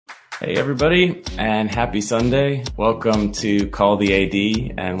Hey everybody, and happy Sunday. Welcome to Call the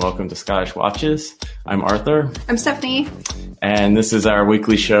AD, and welcome to Scottish Watches. I'm Arthur. I'm Stephanie. And this is our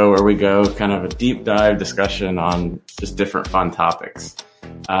weekly show where we go kind of a deep dive discussion on just different fun topics.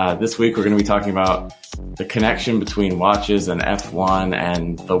 This week we're going to be talking about the connection between watches and F1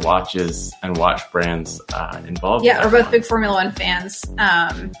 and the watches and watch brands involved. Yeah, we're both big Formula One fans.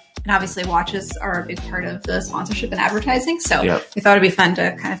 And obviously watches are a big part of the sponsorship and advertising. So We thought it'd be fun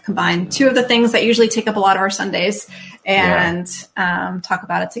to kind of combine two of the things that usually take up a lot of our Sundays and talk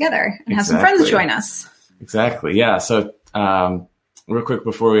about it together and have some friends join us. Exactly. Yeah. So real quick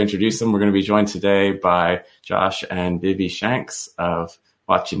before we introduce them, we're going to be joined today by Josh and Vivi Shanks of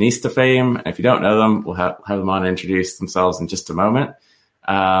Watchinista fame. And if you don't know them, we'll have them on and introduce themselves in just a moment.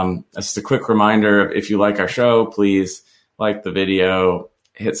 Just a quick reminder, if you like our show, please like the video,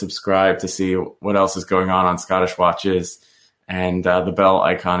 hit subscribe to see what else is going on Scottish Watches, and the bell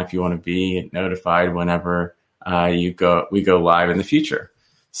icon if you want to be notified whenever we go live in the future.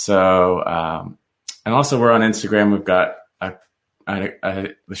 So, and also we're on Instagram. We've got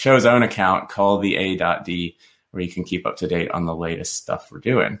the show's own account, calltheA.d, where you can keep up to date on the latest stuff we're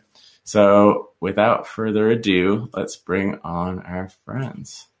doing. So without further ado, let's bring on our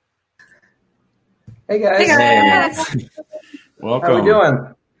friends. Hey guys. Hey. Welcome. How are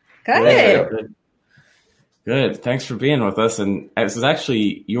we doing? Good. Thanks for being with us. And it was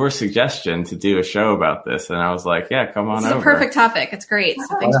actually your suggestion to do a show about this, and I was like, "Yeah, come on over." It's a perfect topic. It's great.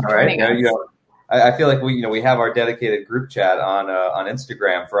 So thanks for joining us. I feel like we have our dedicated group chat on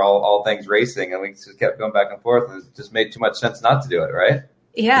Instagram for all things racing, and we just kept going back and forth, and it just made too much sense not to do it, right?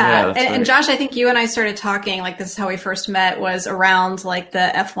 Yeah. And Josh, I think you and I started talking, like this is how we first met, was around like the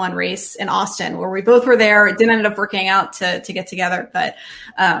F1 race in Austin, where we both were there. It didn't end up working out to get together, but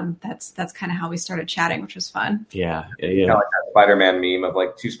that's kind of how we started chatting, which was fun. Yeah. Kind of like that Spider-Man meme of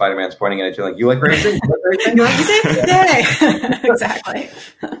like two Spider-Mans pointing at each other, like, you like racing? You like racing? Yay. Exactly.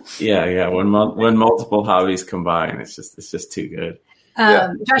 Yeah. When multiple hobbies combine, it's just too good.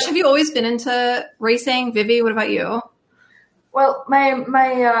 Josh, have you always been into racing? Vivi, what about you? Well, my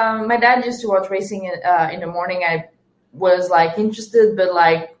dad used to watch racing in the morning. I was like interested, but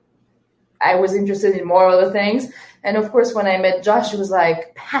like I was interested in more other things. And of course, when I met Josh, he was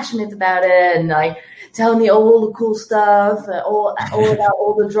like passionate about it and like telling me all the cool stuff, all about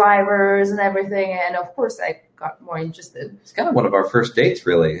all the drivers and everything. And of course, I got more interested. It's kind of one of our first dates,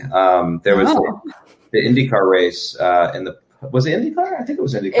 really. There was the IndyCar race was it IndyCar? I think it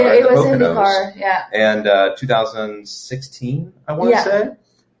was IndyCar. It was IndyCar, yeah. And 2016, I want to say.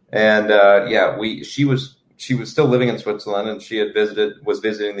 And she was still living in Switzerland, and she was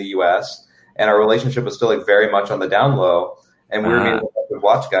visiting the U.S. And our relationship was still like very much on the down low. And we were meeting with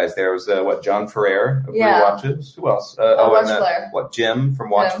watch guys. There was John Ferrer of Blue Watches. Who else? Watch Flair. Jim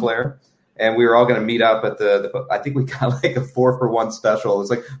from Watch Flair. And we were all going to meet up at the. I think we got like a 4-for-1 special. It was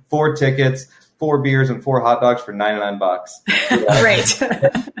like 4 tickets, 4 beers, and 4 hot dogs for $99. Great.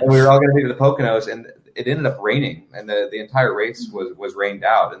 And we were all going to meet at the Poconos, and it ended up raining, and the entire race was rained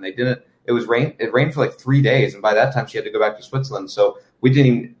out, and it rained for like 3 days, and by that time she had to go back to Switzerland. So we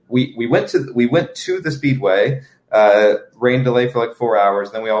went to the Speedway, rain delay for like 4 hours,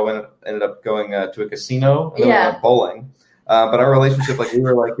 and then we all ended up going to a casino, and then we went bowling. But our relationship, like we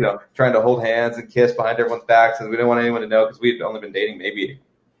were like, trying to hold hands and kiss behind everyone's backs, and we didn't want anyone to know because we had only been dating maybe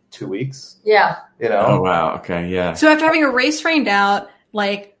 2 weeks. Yeah. Oh wow. Okay. Yeah. So after having a race rained out,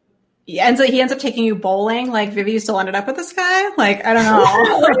 like he ends up taking you bowling. Like Vivi, you still ended up with this guy. Like I don't know.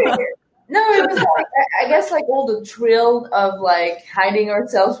 No, it was like, I guess like all the thrill of like hiding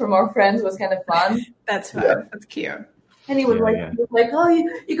ourselves from our friends was kind of fun. That's fun. Yeah. That's cute. And he was like, oh,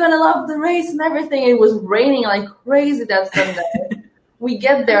 you're gonna love the race and everything. And it was raining like crazy that Sunday. We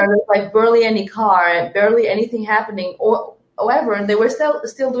get there and there's like barely any car, barely anything happening. However, they were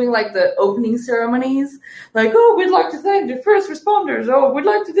still doing like the opening ceremonies, like, oh, we'd like to thank the first responders. Oh, we'd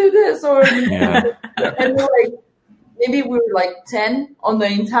like to do this, or and we're like, maybe we were like 10 on the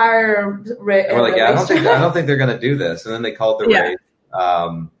entire race. And we're like, I don't think they're going to do this. And then they called the race.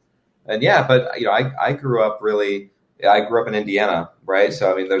 But I grew up in Indiana, right?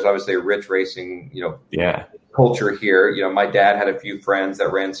 So I mean, there's obviously a rich racing, culture here. My dad had a few friends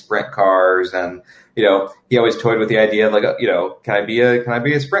that ran sprint cars, and he always toyed with the idea of like, can I be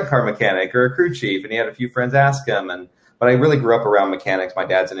a sprint car mechanic or a crew chief? And he had a few friends ask him, but I really grew up around mechanics. My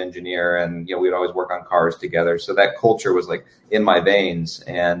dad's an engineer, and we'd always work on cars together. So that culture was like in my veins.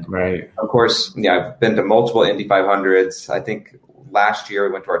 And of course, I've been to multiple Indy 500s. I think last year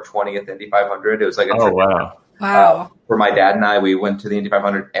we went to our 20th Indy 500. It was like a trip. Wow. For my dad and I, we went to the Indy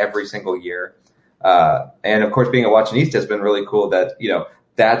 500 every single year. And of course, being a Watchinista has been really cool that,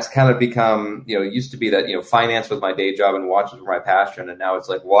 that's kind of become, it used to be that, finance was my day job and watches were my passion. And now it's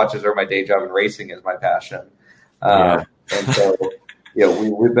like watches are my day job and racing is my passion. And so,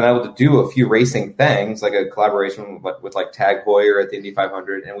 we've been able to do a few racing things, like a collaboration with like Tag Heuer at the Indy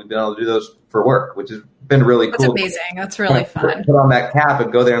 500. And we've been able to do those for work, which has been really cool. That's amazing. That's really fun. Put on that cap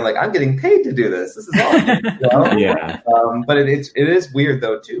and go there and like, I'm getting paid to do this. This is awesome. Yeah. But it is weird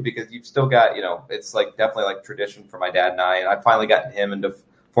though too, because you've still got, it's like definitely like tradition for my dad and I've finally gotten him into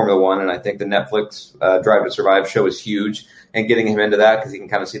Formula One. And I think the Netflix Drive to Survive show is huge, and getting him into that because he can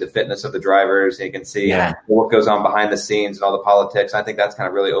kind of see the fitness of the drivers. And he can see what goes on behind the scenes and all the politics. I think that's kind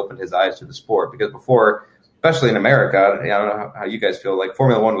of really opened his eyes to the sport, because before, especially in America, I don't know how you guys feel, like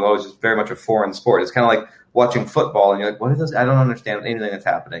Formula One was always just very much a foreign sport. It's kind of like watching football and you're like, what is this? I don't understand anything that's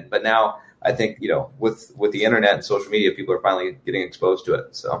happening. But now I think, with the internet and social media, people are finally getting exposed to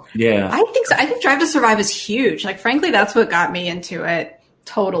it. So, yeah, I think so. I think Drive to Survive is huge. Like, frankly, that's what got me into it.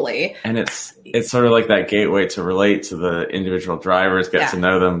 Totally. And it's sort of like that gateway to relate to the individual drivers, get to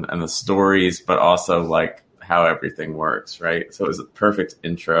know them and the stories, but also like how everything works, right? So it was a perfect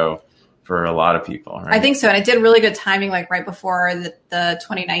intro for a lot of people, right? I think so. And it did really good timing, like right before the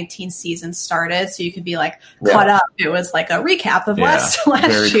 2019 season started. So you could be like caught up. It was like a recap of last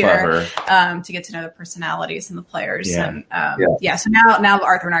year to get to know the personalities and the players. Yeah. And so now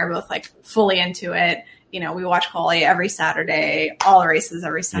Arthur and I are both like fully into it. We watch quali every Saturday, all the races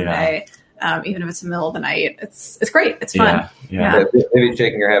every Sunday, even if it's the middle of the night. It's great. It's fun. Yeah. Maybe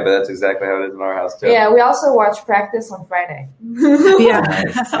shaking your head, but that's exactly how it is in our house too. Yeah, we also watch practice on Friday. We'll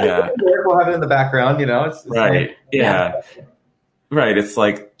have it in the background, It's right. Right. It's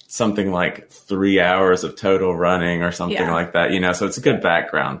like something like 3 hours of total running or something like that, so it's a good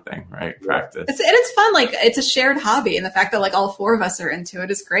background thing, right? Practice. It's fun. Like, it's a shared hobby. And the fact that like all four of us are into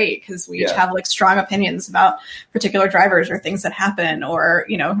it is great, because we each have like strong opinions about particular drivers or things that happen, or,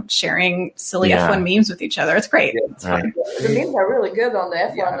 sharing silly F1 memes with each other. It's great. It's fun. The memes are really good on the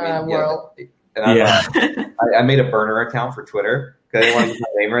F1 world. And I made a burner account for Twitter because I didn't want to use my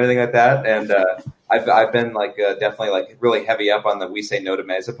name or anything like that. And I've been like definitely like really heavy up on the We Say No to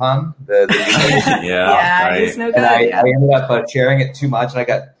Mazepin. He's no good. And I ended up sharing it too much, and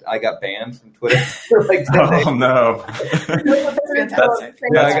I got banned from Twitter for like 10 days. Oh no! Fantastic.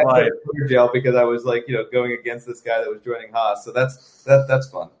 I got to Twitter jail because I was like going against this guy that was joining Haas. So that's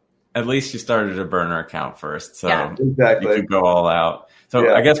fun. At least you started a burner account first, so exactly. You could go all out.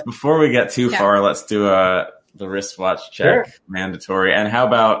 So I guess before we get too far, let's do the wristwatch check mandatory. And how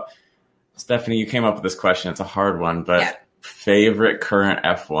about, Stephanie, you came up with this question. It's a hard one, but favorite current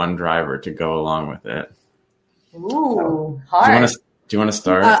F1 driver to go along with it? Ooh, hard. Do you want to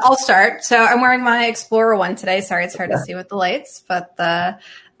start? I'll start. So I'm wearing my Explorer one today. Sorry, it's hard to see with the lights, but the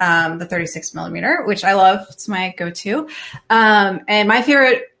 36 millimeter, which I love. It's my go-to. And my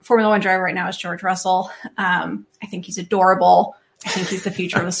favorite Formula One driver right now is George Russell. I think he's adorable. I think he's the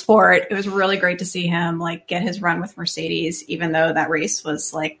future of the sport. It was really great to see him like get his run with Mercedes, even though that race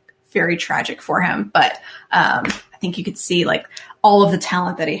was like very tragic for him. But I think you could see like all of the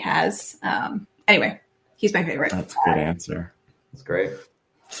talent that he has. Anyway, he's my favorite. That's a good answer. That's great.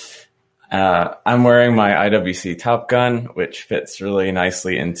 I'm wearing my IWC Top Gun, which fits really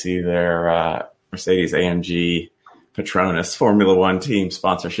nicely into their Mercedes AMG Petronas Formula One team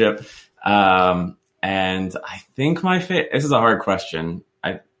sponsorship. And I think this is a hard question.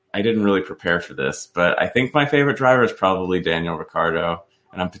 I didn't really prepare for this, but I think my favorite driver is probably Daniel Ricciardo.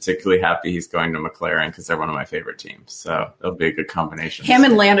 And I'm particularly happy he's going to McLaren because they're one of my favorite teams. So it'll be a good combination. Him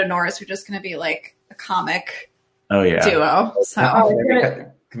and Lando Norris are just going to be like a comic duo. So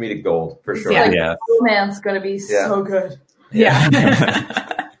comedic gold for sure. Yeah. Man's going to be so good. Yeah.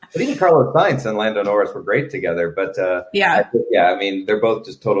 But even Carlos Sainz and Lando Norris were great together. But I mean, they're both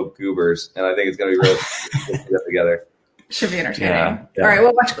just total goobers, and I think it's going to be really good to get together. Should be entertaining. Yeah. All right,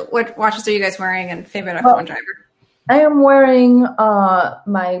 what watches are you guys wearing, and favorite F1 driver? I am wearing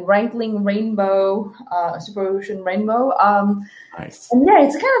my Breitling Rainbow, Super Rainbow. Nice. And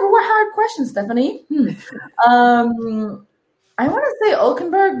it's kind of a hard question, Stephanie. I want to say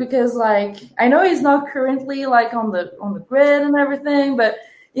Hülkenberg because, like, I know he's not currently like on the grid and everything, but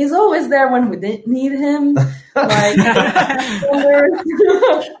he's always there when we didn't need him. Like,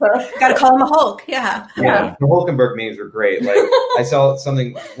 gotta call him a Hulk. Yeah. The Hülkenberg memes were great. Like, I saw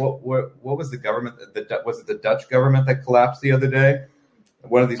something. What was the government? Was it the Dutch government that collapsed the other day?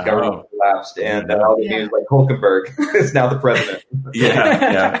 One of these governments collapsed, and all the news like Hülkenberg is now the president.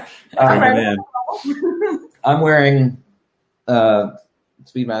 I'm wearing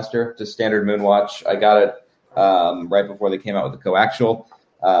Speedmaster, just standard Moonwatch. I got it right before they came out with the coaxial.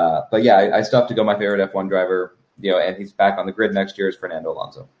 But I still have to go my favorite F1 driver, and he's back on the grid next year is Fernando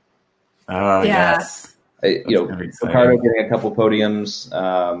Alonso. Oh, yes. Ricardo getting a couple podiums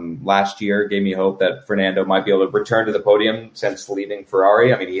last year gave me hope that Fernando might be able to return to the podium since leaving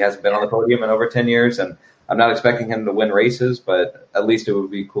Ferrari. I mean, he hasn't been on the podium in over 10 years, and I'm not expecting him to win races, but at least it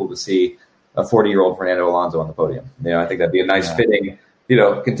would be cool to see a 40-year-old Fernando Alonso on the podium. I think that'd be a nice fitting,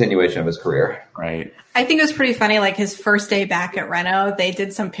 continuation of his career. Right. I think it was pretty funny. Like his first day back at Renault, they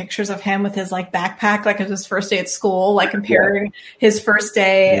did some pictures of him with his like backpack, like it was his first day at school, like comparing his first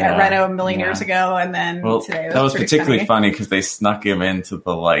day at Renault a million years ago. And then today that was particularly funny because they snuck him into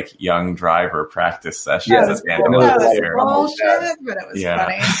the like young driver practice sessions. That was bullshit, but it was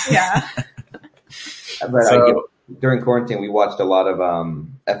funny. Yeah. But during quarantine, we watched a lot of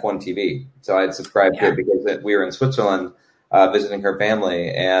F1 TV. So I had subscribed to it because we were in Switzerland visiting her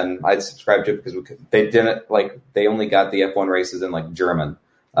family, and I'd subscribed to it because they only got the F1 races in like German.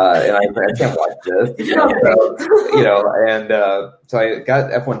 And I can't watch this, so I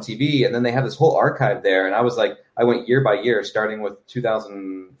got F1 TV, and then they have this whole archive there. And I was like, I went year by year, starting with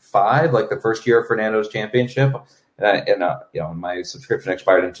 2005, like the first year of Fernando's championship. And my subscription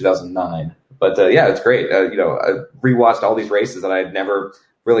expired in 2009. But it's great. I rewatched all these races that I had never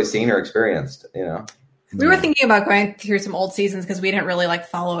really seen or experienced. We were thinking about going through some old seasons because we didn't really like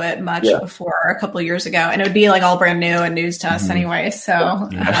follow it much before a couple of years ago, and it would be like all brand new and news to us anyway. So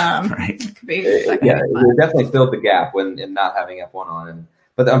it could be it definitely filled the gap in not having F1 on.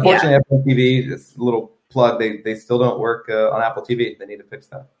 But unfortunately, F1 TV, this little plug, they still don't work on Apple TV. They need to fix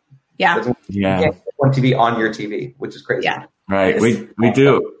that. You can't get F1 TV on your TV, which is crazy. Yeah, right. We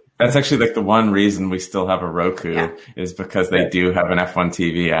do. That's actually like the one reason we still have a Roku is because they do have an F1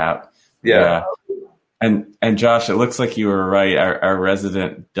 TV app. Yeah. And Josh, it looks like you were right. Our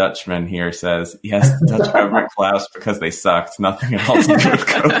resident Dutchman here says, yes, the Dutch government collapsed because they sucked. Nothing else to do with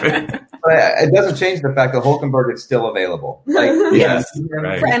COVID. But it doesn't change the fact that Hulkenberg is still available. Like,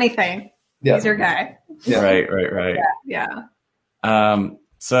 for anything. He's your guy. Yeah. Right. Yeah.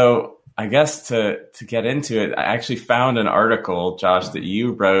 So I guess to get into it, I actually found an article, Josh, that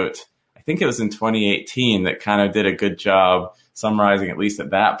you wrote. I think it was in 2018 that kind of did a good job summarizing, at least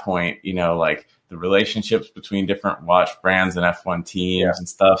at that point, like the relationships between different watch brands and F1 teams and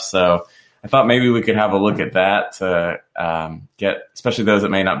stuff. So I thought maybe we could have a look at that to get, especially those that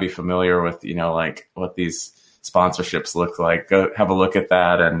may not be familiar with, like what these sponsorships look like. Go have a look at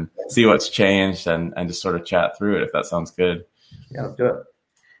that and see what's changed and just sort of chat through it, if that sounds good. Yeah, let's do it.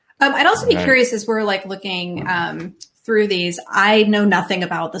 I'd also be curious as we're like looking through these. I know nothing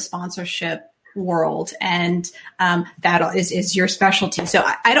about the sponsorship world, and that is your specialty. So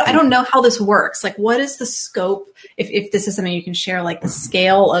I don't know how this works. Like, what is the scope? If this is something you can share, like the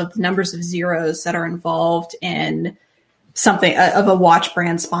scale of numbers of zeros that are involved in something of a watch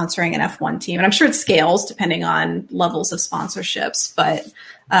brand sponsoring an F1 team. And I'm sure it scales depending on levels of sponsorships, but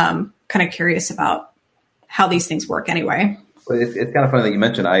kind of curious about how these things work anyway. It's kind of funny that you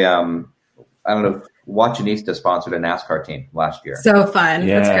mentioned. I don't know. Watchanista sponsored a NASCAR team last year. So fun.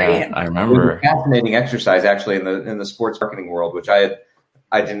 Yeah, that's great. I remember. It was a fascinating exercise actually in the sports marketing world, which I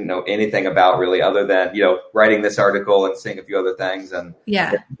didn't know anything about really, other than writing this article and seeing a few other things. And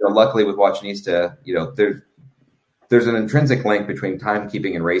luckily with Watchanista, there's an intrinsic link between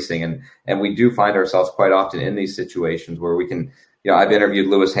timekeeping and racing, and we do find ourselves quite often in these situations where we can. I've interviewed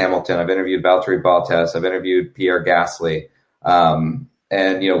Lewis Hamilton, I've interviewed Valtteri Bottas, I've interviewed Pierre Gasly. And,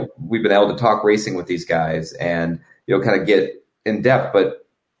 we've been able to talk racing with these guys and, kind of get in depth. But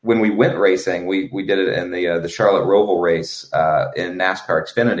when we went racing, we did it in the Charlotte Roval race in NASCAR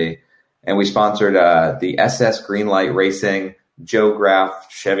Xfinity. And we sponsored the SS Greenlight Racing Joe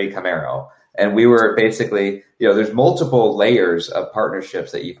Graf Chevy Camaro. And we were basically, there's multiple layers of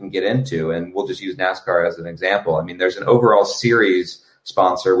partnerships that you can get into. And we'll just use NASCAR as an example. I mean, there's an overall series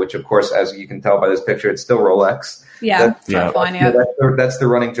sponsor, which, of course, as you can tell by this picture, it's still Rolex. That's the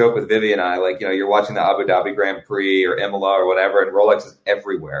running joke with Vivi and I. Like, you're watching the Abu Dhabi Grand Prix or Imola or whatever, and Rolex is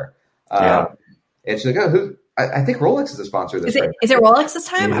everywhere. And she's like, "Oh, I think Rolex is a sponsor of this." Is it Rolex this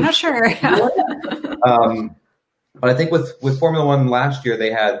time? I'm not sure. But I think with Formula One last year,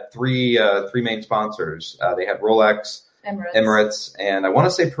 they had three main sponsors. They had Rolex, Emirates, and I want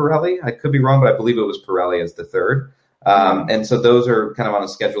to say Pirelli. I could be wrong, but I believe it was Pirelli as the third. And so those are kind of on a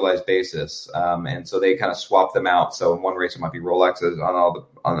schedulized basis. And so they kind of swap them out. So in one race, it might be Rolex on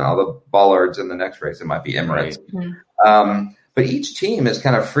all the bollards. In the next race, it might be Emirates. Mm-hmm. But each team is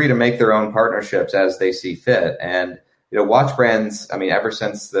kind of free to make their own partnerships as they see fit. And, watch brands, I mean, ever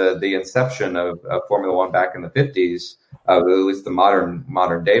since the inception of Formula One back in the 50s, at least the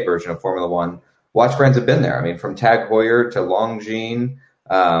modern day version of Formula One, watch brands have been there. I mean, from Tag Heuer to Longines,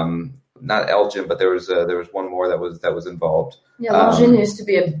 not Elgin, but there was one more that was involved. Yeah, Longines used to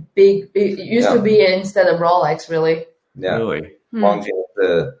be it used to be instead of Rolex, really. Yeah, really. Longines,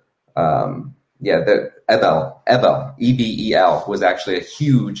 the Ebel, EBEL was actually a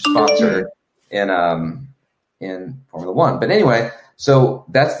huge sponsor in Formula One. But anyway, so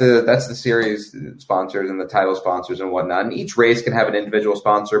that's the series sponsors and the title sponsors and whatnot. And each race can have an individual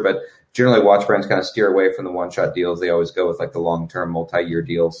sponsor, but generally watch brands kind of steer away from the one-shot deals. They always go with like the long-term multi-year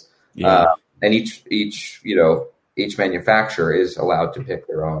deals. Yeah. And each manufacturer is allowed to pick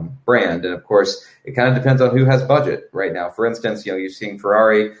their own brand. And of course, it kind of depends on who has budget right now. For instance, you're seeing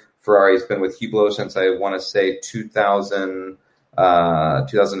Ferrari. Ferrari's been with Hublot since I want to say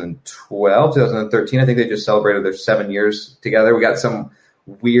 2012, 2013. I think they just celebrated their 7 years together. We got some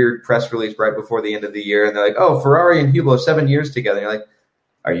weird press release right before the end of the year, and they're like, "Oh, Ferrari and Hublot 7 years together." And you're like,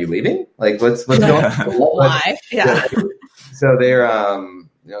 "Are you leaving? Like, let's go." Why? Yeah. So they're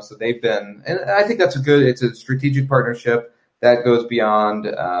so they've been, and I think it's a strategic partnership that goes beyond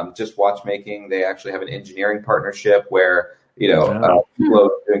just watchmaking. They actually have an engineering partnership where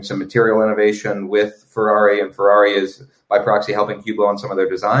Hublot doing some material innovation with Ferrari, and Ferrari is by proxy helping Hublot on some of their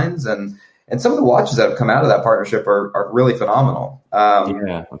designs, and some of the watches that have come out of that partnership are really phenomenal.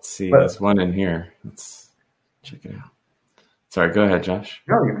 Let's see. There's one in here. Let's check it out. Sorry, go ahead, Josh.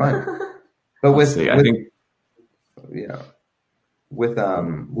 No, you're fine. But with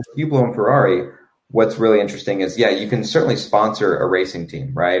Hublot and Ferrari, what's really interesting is, you can certainly sponsor a racing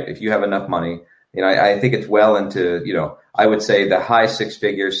team, right? If you have enough money. I think it's well into, I would say the high 6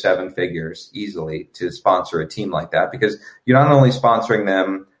 figures, 7 figures easily to sponsor a team like that, because you're not only sponsoring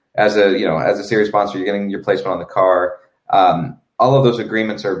them as a series sponsor, you're getting your placement on the car. All of those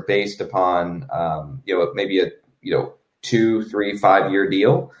agreements are based upon, maybe a, 2, 3, 5 year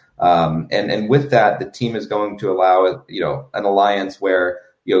deal. And with that, the team is going to allow, an alliance where,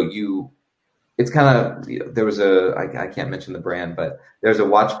 it's kind of, there was I can't mention the brand, but there's a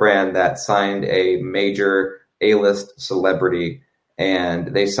watch brand that signed a major A-list celebrity, and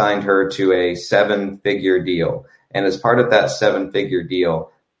they signed her to a 7-figure deal. And as part of that 7-figure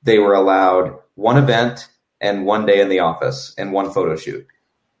deal, they were allowed one event and 1 day in the office and 1 photo shoot.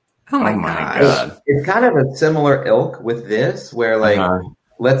 Oh my God. It's kind of a similar ilk with this, where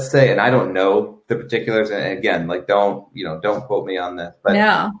let's say, and I don't know the particulars, and again, don't quote me on this,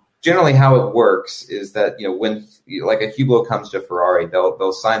 but generally how it works is that, when like a Hublot comes to Ferrari,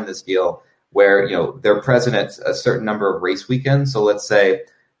 they'll sign this deal where, they're present at a certain number of race weekends. So let's say,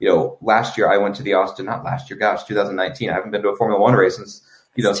 last year I went to the Austin, not last year, 2019. I haven't been to a Formula One race since,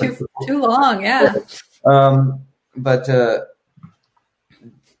 too long. Yeah. But the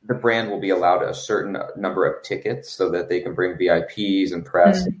brand will be allowed a certain number of tickets so that they can bring VIPs and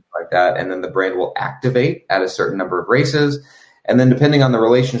press and like that. And then the brand will activate at a certain number of races. And then depending on the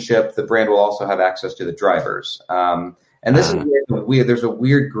relationship, the brand will also have access to the drivers. And this is weird. There's a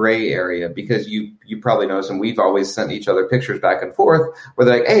weird gray area, because you probably noticed, and we've always sent each other pictures back and forth where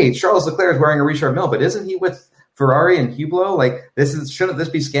they're like, "Hey, Charles Leclerc is wearing a Richard Mille, but isn't he with Ferrari and Hublot? Like, shouldn't this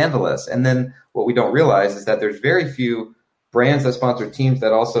be scandalous?" And then what we don't realize is that there's very few brands that sponsor teams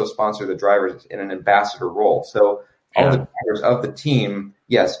that also sponsor the drivers in an ambassador role. So all the drivers of the team,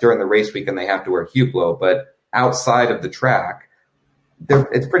 yes, during the race weekend they have to wear Hublot, but outside of the track,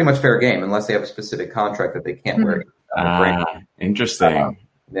 it's pretty much fair game unless they have a specific contract that they can't wear. Interesting.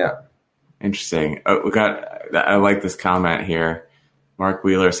 Interesting. Oh, I like this comment here. Mark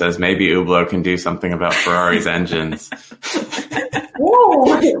Wheeler says maybe Hublot can do something about Ferrari's engines.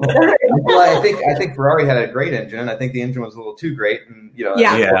 Whoa. Well, I think Ferrari had a great engine. I think the engine was a little too great, and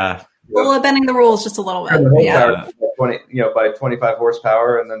Well, bending the rules just a little bit. By 25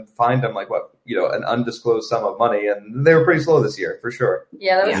 horsepower, and then find them an undisclosed sum of money, and they were pretty slow this year for sure.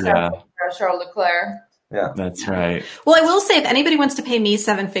 Yeah, that was Charles Leclerc. Yeah, that's right. Well, I will say, if anybody wants to pay me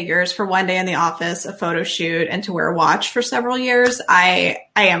 7 figures for 1 day in the office, a photo shoot, and to wear a watch for several years, I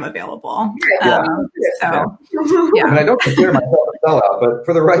am available. I mean, I don't consider myself a sellout, but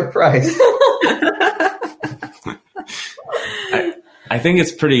for the right price. I think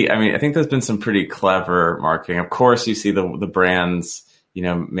it's pretty. I mean, I think there's been some pretty clever marketing. Of course, you see the brands,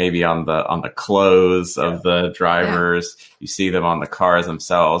 maybe on the clothes of the drivers. You see them on the cars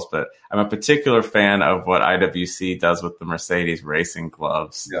themselves. But I'm a particular fan of what IWC does with the Mercedes racing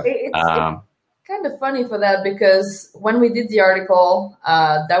gloves. Yeah. It's kind of funny for that, because when we did the article,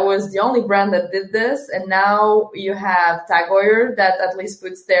 that was the only brand that did this, and now you have Tag Heuer that at least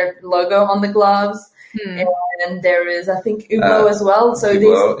puts their logo on the gloves. And there is, I think, Hublot as well. So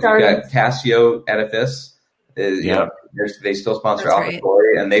they started. Casio Edifice. They still sponsor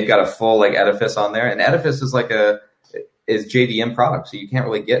AlphaTauri, and they've got a full edifice on there. And edifice is like is JDM product, so you can't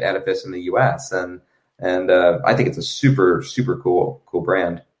really get Edifice in the US, and I think it's a super cool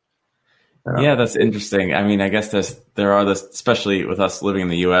brand. Yeah, that's interesting. I mean, I guess there are this, especially with us living in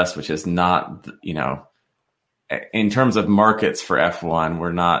the US, which is not, in terms of markets for F1,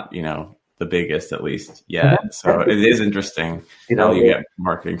 we're not, the biggest, at least yet. So it is interesting how you get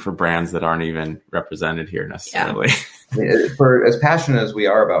marketing for brands that aren't even represented here necessarily. Yeah. For as passionate as we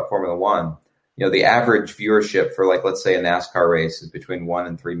are about Formula One, the average viewership for, like, let's say a NASCAR race is between 1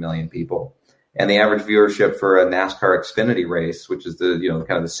 and 3 million people. And the average viewership for a NASCAR Xfinity race, which is the,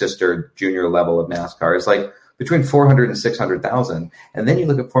 kind of the sister junior level of NASCAR, is like between 400 and 600,000. And then you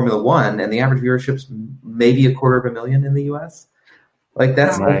look at Formula One and the average viewership's maybe 250,000 in the US. Like,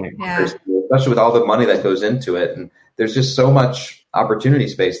 that's right. Especially with all the money that goes into it. And there's just so much opportunity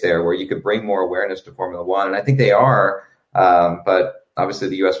space there where you could bring more awareness to Formula One. And I think they are, but obviously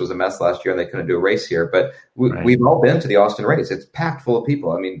the US was a mess last year and they couldn't do a race here. But we've all been to the Austin race. It's packed full of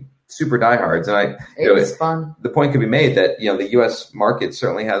people. I mean, super diehards. And it's fun. The point could be made that, the US market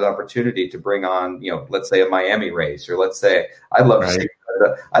certainly has opportunity to bring on, let's say a Miami race, or let's say I'd love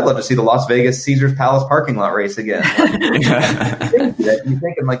to see the Las Vegas Caesars Palace parking lot race again. You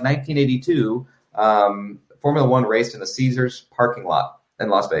think in like 1982, Formula One raced in the Caesars parking lot in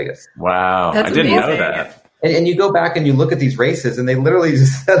Las Vegas. Wow. I didn't know that. And you go back and you look at these races, and they literally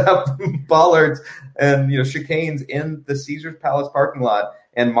just set up bollards and chicanes in the Caesars Palace parking lot.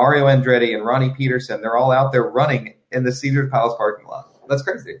 And Mario Andretti and Ronnie Peterson, they're all out there running in the Caesars Palace parking lot. That's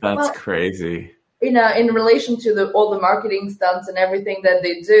crazy. That's crazy. In relation to all the marketing stunts and everything that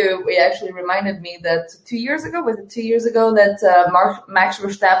they do, it actually reminded me that 2 years ago, that Max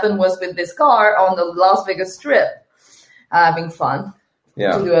Verstappen was with this car on the Las Vegas Strip, having fun.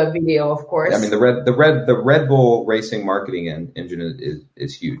 Yeah. To do a video, of course. I mean, the Red Bull racing marketing engine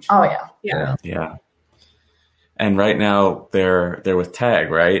is huge. Oh yeah. Yeah. And right now they're with Tag,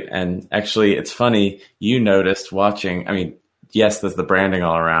 right? And actually, it's funny, you noticed watching. I mean, yes, there's the branding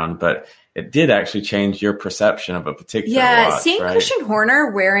all around, but it did actually change your perception of a particular watch, seeing right? Christian Horner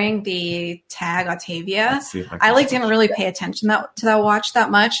wearing the Tag Octavia, I didn't really pay attention to that watch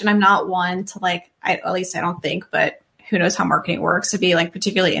that much, and I'm not one to at least I don't think, but who knows how marketing works, to be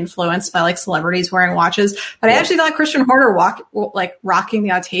particularly influenced by celebrities wearing watches. But I actually thought Christian Horner rocking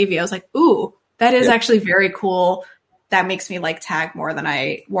the Octavia. I was like, ooh, that is actually very cool. That makes me like Tag more than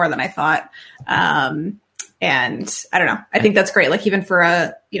I thought. And I don't know. I think that's great. Even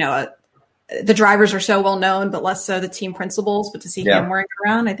for the drivers are so well known, but less so the team principals. But to see him wearing it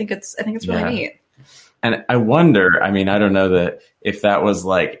around, I think it's really neat. And I wonder. I mean, I don't know that if that was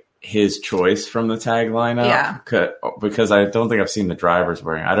his choice from the Tag lineup, because I don't think I've seen the drivers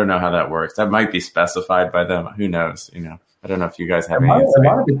wearing. I don't know how that works. That might be specified by them. Who knows? I don't know if you guys have any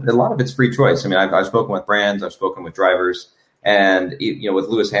insight. A lot of it's free choice. I mean, I've spoken with brands, I've spoken with drivers, and with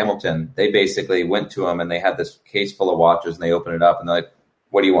Lewis Hamilton, they basically went to him and they had this case full of watches, and they opened it up and they're like,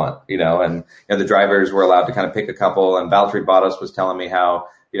 "What do you want?" And the drivers were allowed to kind of pick a couple. And Valtteri Bottas was telling me how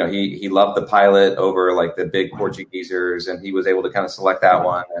he loved the Pilot over the big Portuguesers, and he was able to kind of select that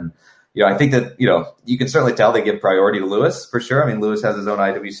one. And I think that you can certainly tell they give priority to Lewis for sure. I mean, Lewis has his own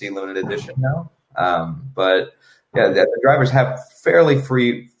IWC limited edition now, but. Yeah, the drivers have fairly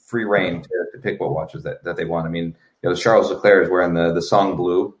free reign to pick what watches that they want. I mean, Charles Leclerc is wearing the Song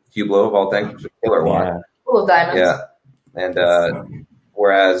Blue, Hublot of all things, which is a killer watch. Full of diamonds. Yeah. And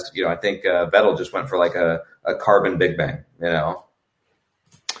whereas, I think Vettel just went for a carbon Big Bang, Yeah.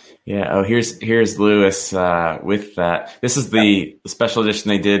 Oh, here's Lewis with that. This is the special edition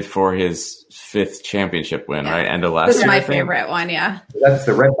they did for his 5th championship win, right? End of last year. This is my favorite one, yeah. That's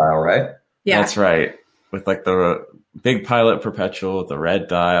the red dial, right? Yeah. That's right. With the big Pilot Perpetual, the red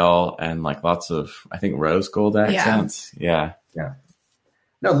dial, and lots of, I think, rose gold accents. Yeah.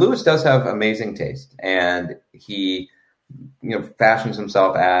 No, Lewis does have amazing taste, and he, fashions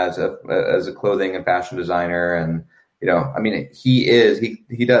himself as a clothing and fashion designer, and I mean, he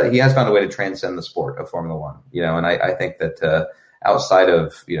has found a way to transcend the sport of Formula One. And I think that outside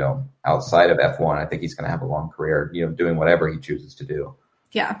of F1, I think he's going to have a long career, doing whatever he chooses to do.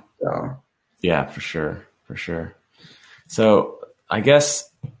 Yeah. So. Yeah, for sure. So I guess,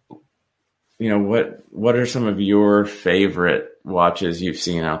 what are some of your favorite watches you've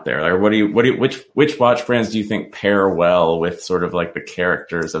seen out there? Which watch brands do you think pair well with sort of the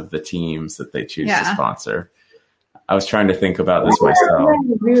characters of the teams that they choose to sponsor? I was trying to think about this myself.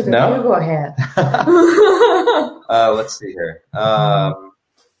 No? You go ahead. Let's see here. I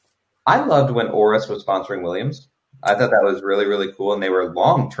loved when Oris was sponsoring Williams. I thought that was really, really cool. And they were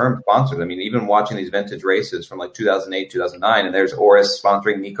long-term sponsors. I mean, even watching these vintage races from 2008, 2009, and there's Oris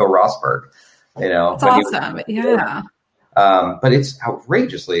sponsoring Nico Rosberg, That's awesome. But it's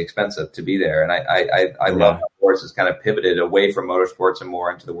outrageously expensive to be there. And I love how Oris has kind of pivoted away from motorsports and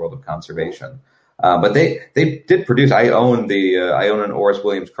more into the world of conservation. But they did produce. I own an Oris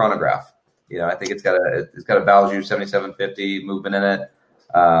Williams chronograph. I think it's got a Valjoux 7750 movement in it.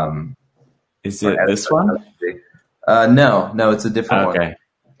 Is it this one? No, it's a different one. Okay.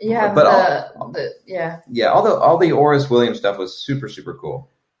 Yeah, but all the Oris Williams stuff was super, super cool.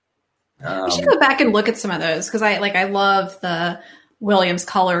 You should go back and look at some of those because I love the Williams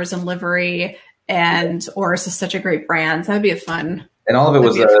colors and livery, and Oris is such a great brand. That would be a fun. And all of it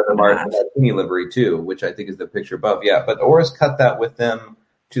was the Martini livery too, which I think is the picture above. Yeah, but Oris cut that with them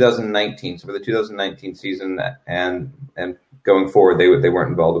 2019. So for the 2019 season and going forward, they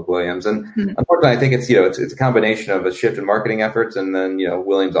weren't involved with Williams. And unfortunately, I think it's a combination of a shift in marketing efforts and then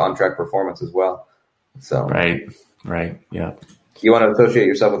Williams on track performance as well. So right, yeah. You want to associate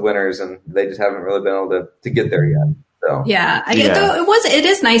yourself with winners, and they just haven't really been able to get there yet. So yeah, it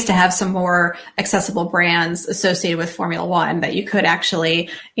is nice to have some more accessible brands associated with Formula One that you could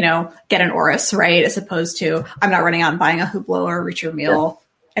actually get an Oris, right, as opposed to I'm not running out and buying a Hublot or Richard Mille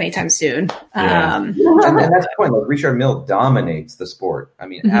anytime soon. Yeah. And that's the point. Like Richard Mille dominates the sport. I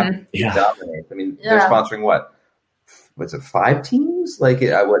mean, absolutely dominates. I mean, they're sponsoring what's it, 5 teams? Like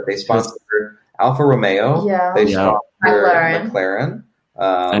they sponsor Alfa Romeo. Yeah. They sponsor McLaren.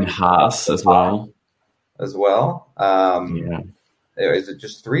 And Haas as well. Is it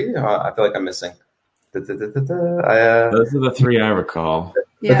just 3? I feel like I'm missing. Those are the 3 I recall.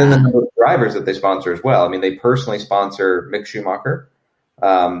 But then the drivers that they sponsor as well. I mean, they personally sponsor Mick Schumacher.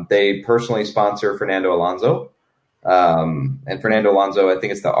 They personally sponsor Fernando Alonso. And Fernando Alonso, I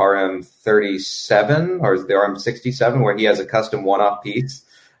think it's the RM37 or the RM67 where he has a custom one-off piece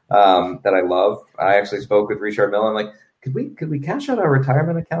that I love. I actually spoke with Richard Mille. I'm like, could we cash out our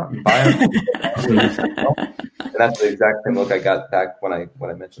retirement account and buy them? And that's the exact same look I got back when I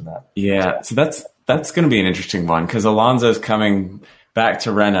mentioned that. Yeah, so that's going to be an interesting one because Alonso's coming back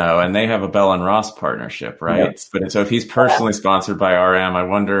to Renault and they have a Bell and Ross partnership, right? Yep. But so if he's personally sponsored by RM, I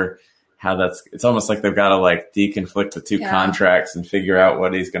wonder how it's almost like they've got to deconflict the 2 contracts and figure out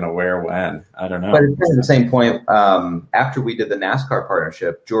what he's going to wear when. I don't know. But it's the same point. After we did the NASCAR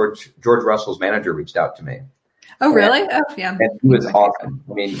partnership, George Russell's manager reached out to me. Oh, really? Oh, yeah. And he was awesome.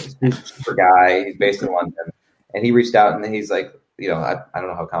 I mean, he's a super guy. He's based in London. And he reached out and he's like, I don't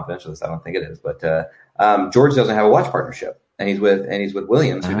know how confidential this is. I don't think it is. But George doesn't have a watch partnership. And he's with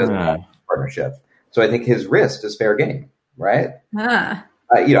Williams, who doesn't have a partnership. So I think his wrist is fair game, right? I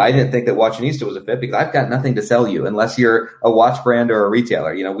didn't think that Watchinista was a fit because I've got nothing to sell you unless you're a watch brand or a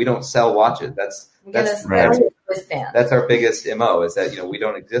retailer. We don't sell watches. That's our biggest MO is that, we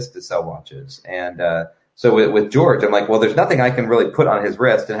don't exist to sell watches. And so with George, I'm like, well, there's nothing I can really put on his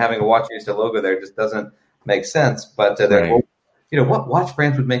wrist, and having a Watchinista logo there just doesn't make sense. But what watch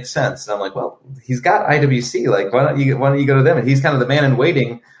brands would make sense? And I'm like, well, he's got IWC. Like, why don't you go to them? And he's kind of the man in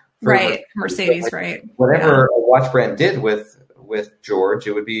waiting. For Mercedes, right? Whatever a watch brand did with George,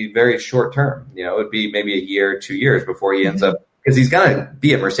 it would be very short term. It would be maybe a year, 2 years before he ends up, because he's going to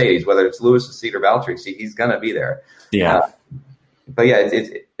be at Mercedes, whether it's Lewis's seat or Valtteri's seat, he's going to be there. Yeah. But yeah,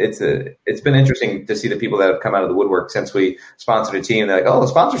 it's been interesting to see the people that have come out of the woodwork since we sponsored a team. They're like, oh, the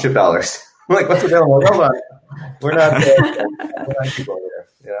sponsorship dollars. I'm like, what's the deal? Like, hold on. We're not people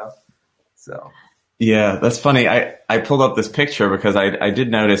there, So. Yeah, that's funny. I pulled up this picture because I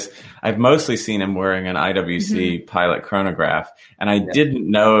did notice I've mostly seen him wearing an IWC Pilot chronograph, and I didn't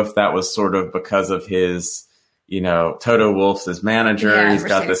know if that was sort of because of his, Toto Wolff's his manager. He's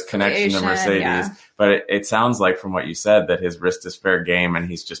got this connection to Mercedes, but it sounds like from what you said that his wrist is fair game, and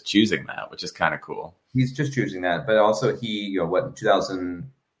he's just choosing that, which is kind of cool. He's just choosing that, but also he, in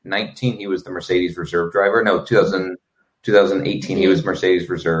 2019 he was the Mercedes reserve driver. No, 2018 he was Mercedes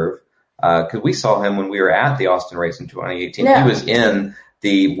reserve. Because we saw him when we were at the Austin race in 2018. Yeah. He was in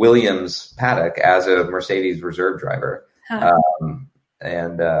the Williams paddock as a Mercedes reserve driver. Anyway,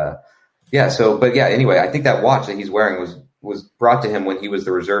 I think that watch that he's wearing was brought to him when he was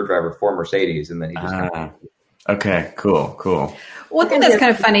the reserve driver for Mercedes, and then he just okay, cool. One thing that's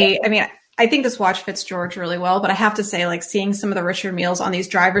kind of funny, I mean, I think this watch fits George really well, but I have to say, seeing some of the Richard Milles on these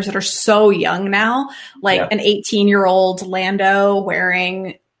drivers that are so young now, an 18-year-old Lando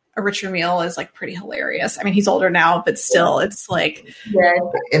wearing a Richard Mille is pretty hilarious. I mean, he's older now, but still, it's and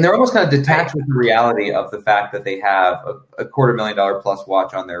they're almost kind of detached with the reality of the fact that they have a $250,000 plus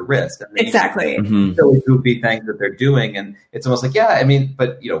watch on their wrist. And exactly. Silly, goofy things that they're doing, and it's almost like,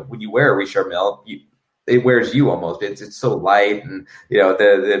 but when you wear a Richard Mille, it wears you almost. It's so light, and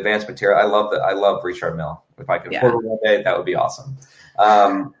the advanced material. I love Richard Mille. If I could afford it one day, that would be awesome.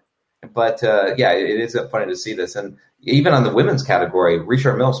 yeah, it is funny to see this. And even on the women's category,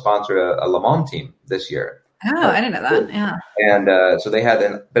 Richard Mille sponsored a Le Mans team this year. Oh, I didn't know that. Yeah. And so they had,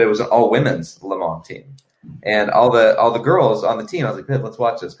 but it was an all women's Le Mans team, and all the girls on the team. I was like, good, let's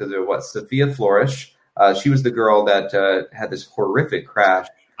watch this, because there was Sophia Flourish. She was the girl that had this horrific crash.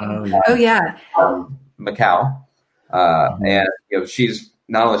 Macau, and she's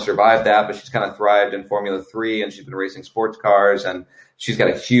not only survived that, but she's kind of thrived in Formula 3, and she's been racing sports cars, and she's got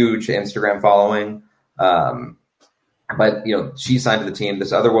a huge Instagram following. But she signed to the team.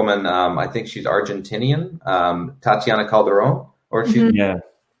 This other woman, I think she's Argentinian, Tatiana Calderon, or she. Yeah.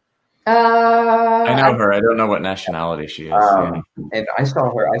 I know her. I don't know what nationality she is. And I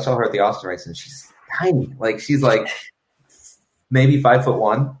saw her at the Austin race, and she's tiny. Like, she's like maybe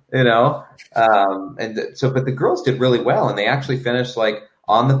 5'1", and so, but the girls did really well, and they actually finished like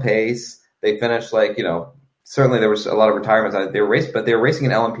on the pace. They finished like, certainly there was a lot of retirements. They were racing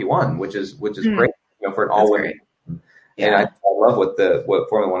in LMP1, which is great, for an all women. Yeah. And I love what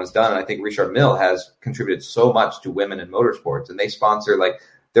Formula One has done. And I think Richard Mille has contributed so much to women in motorsports, and they sponsor like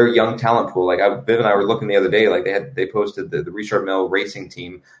their young talent pool. Like Viv and I were looking the other day, like they posted the Richard Mille racing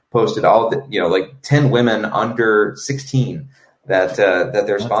team posted all the, like 10 women under 16 that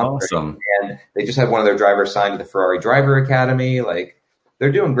they're sponsoring. Awesome. And they just had one of their drivers signed to the Ferrari Driver Academy. Like,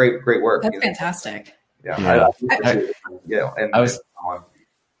 they're doing great work. That's fantastic. Yeah. I was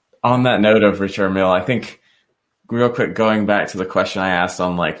on that note of Richard Mille, I think, real quick, going back to the question I asked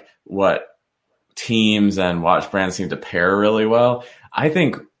on like what teams and watch brands seem to pair really well. I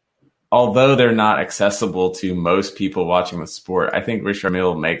think although they're not accessible to most people watching the sport, I think Richard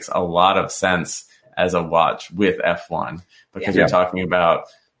Mille makes a lot of sense as a watch with F1, because you're talking about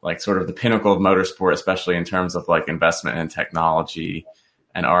like sort of the pinnacle of motorsport, especially in terms of like investment in technology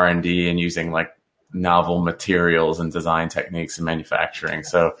and R&D and using like novel materials and design techniques and manufacturing.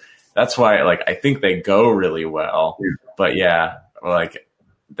 So that's why, like, I think they go really well, but like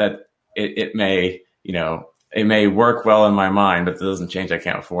that it may, it may work well in my mind, but it doesn't change I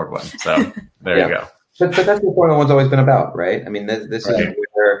can't afford one. So there you go. But that's what Formula One's always been about, right? I mean, this is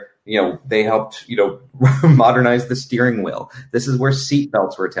where, they helped, modernize the steering wheel. This is where seat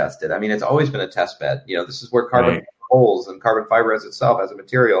belts were tested. I mean, it's always been a test bed. This is where carbon holes and carbon fiber as itself as a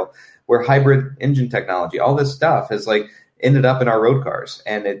material, where hybrid engine technology, all this stuff has like ended up in our road cars,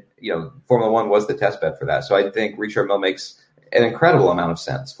 and Formula One was the test bed for that. So I think Richard Mille makes an incredible amount of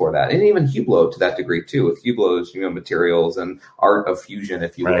sense for that, and even Hublot to that degree too, with Hublot's materials and art of fusion,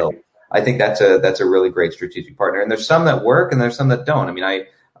 if you will. I think that's a really great strategic partner. And there's some that work, and there's some that don't. I mean, I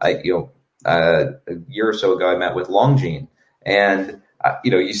a year or so ago I met with Longines, and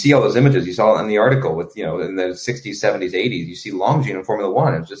you see all those images you saw in the article with in the 60s, 70s, 80s. You see Longines and Formula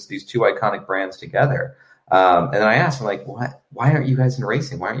One. It's just these two iconic brands together. And then I asked him, like, why aren't you guys in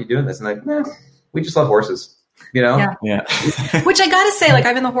racing? Why aren't you doing this? And like, we just love horses, Yeah. Which I gotta say, like,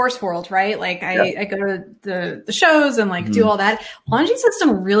 I'm in the horse world, right? Like, I go to the shows and like do all that. Longines has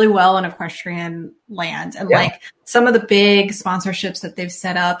done really well in equestrian land, and like some of the big sponsorships that they've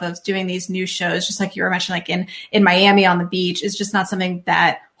set up of doing these new shows, just like you were mentioning, like in Miami on the beach, is just not something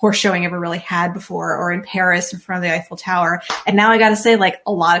that horse showing ever really had before, or in Paris in front of the Eiffel Tower. And now I got to say, like,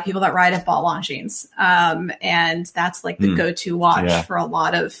 a lot of people that ride have bought Longines. And that's like the go-to watch for a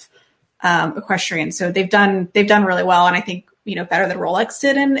lot of equestrian. So they've done really well. And I think, better than Rolex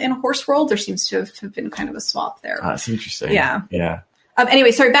did in horse world. There seems to have been kind of a swap there. That's interesting. Yeah. Yeah.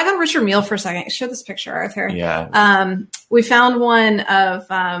 Anyway, sorry, back on Richard Mille for a second. Show this picture, Arthur. Yeah. We found one of,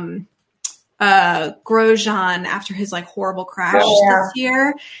 Grosjean after his like horrible crash this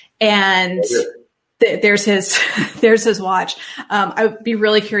year, and there's his watch. I would be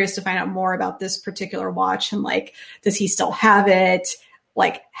really curious to find out more about this particular watch, and like, does he still have it?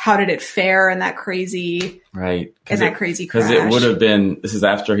 Like, how did it fare in that crazy crash? Because it would have been, this is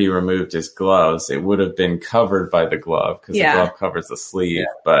after he removed his gloves, it would have been covered by the glove, because the glove covers the sleeve.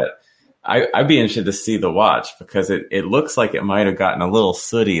 But I'd be interested to see the watch, because it looks like it might have gotten a little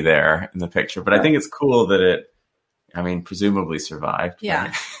sooty there in the picture, but I think it's cool that it, presumably survived.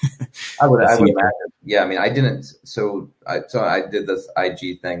 Yeah. I would imagine. Yeah. I mean, I didn't. So I did this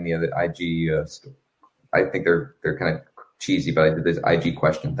IG thing, the other IG, I think they're kind of cheesy, but I did this IG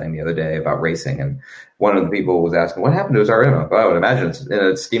question thing the other day about racing. And one of the people was asking, what happened to his RM? I would imagine it's in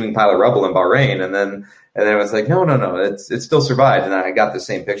a steaming pile of rubble in Bahrain. And then it was like, no, it still survived. And I got the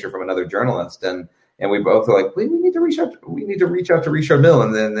same picture from another journalist, and we both were like, we need to reach out to Richard Mille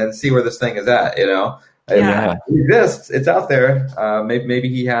and then see where this thing is at, It exists. It's out there. Maybe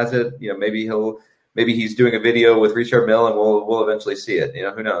he has it. Maybe he's doing a video with Richard Mille, and we'll eventually see it.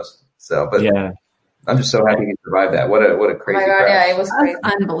 Who knows? So, but I'm just so happy he survived that. What a crazy crash. Yeah, it was crazy.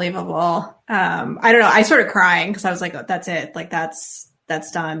 Unbelievable. I don't know. I started crying because I was like, that's it. Like that's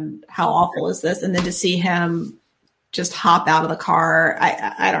done. How awful is this? And then to see him just hop out of the car,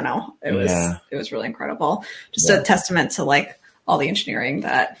 I don't know. It was really incredible. Just a testament to like all the engineering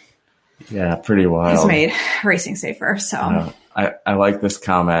that pretty wild has made racing safer. So I like this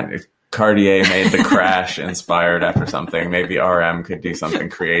comment. If Cartier made the crash inspired after something, maybe RM could do something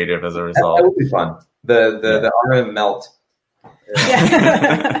creative as a result. That would be fun. The RM melt.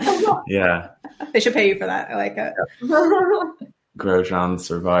 Yeah. They should pay you for that. I like it. Grosjean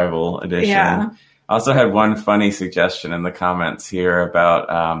Survival Edition. Yeah. I also had one funny suggestion in the comments here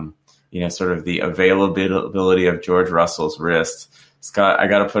about, sort of the availability of George Russell's wrist. Scott, I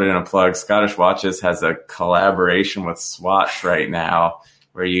got to put in a plug. Scottish Watches has a collaboration with Swatch right now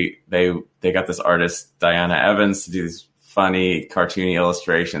where they got this artist, Diana Evans, to do these funny cartoony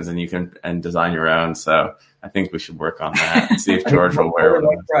illustrations, and you can design your own. So I think we should work on that. See if George will wear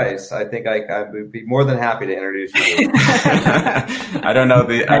one. Price. I think I would be more than happy to introduce you. I don't know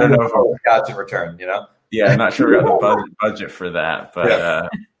if I've got to return. Yeah, I'm not sure we have the budget for that,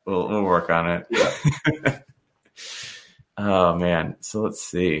 but we'll work on it. Yeah. Oh man, so let's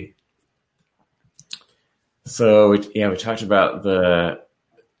see. So we talked about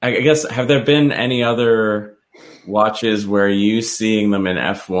I guess, have there been any other watches where you seeing them in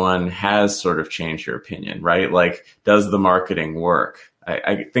F1 has sort of changed your opinion, right? Like, does the marketing work?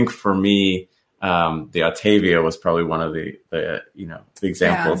 I think for me, the Autavia was probably one of the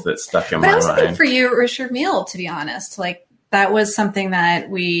examples that stuck in my mind. But I was thinking for you, Richard Mille, to be honest, like that was something that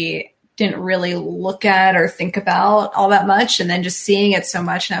we didn't really look at or think about all that much. And then just seeing it so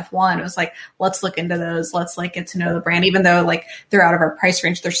much in F1, it was like, let's look into those. Let's like get to know the brand, even though like they're out of our price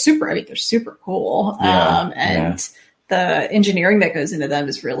range. They're super cool. And the engineering that goes into them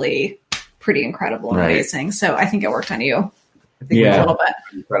is really pretty incredible and amazing. So I think it worked on you. I think a little bit.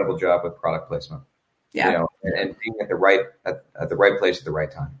 Incredible job with product placement. Yeah. And being at the right place at the right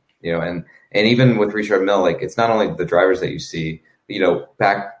time. And even with Richard Mille, like it's not only the drivers that you see,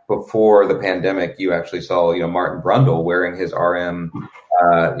 back before the pandemic, you actually saw, Martin Brundle wearing his RM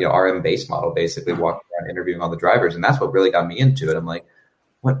base model, basically walking around interviewing all the drivers. And that's what really got me into it. I'm like,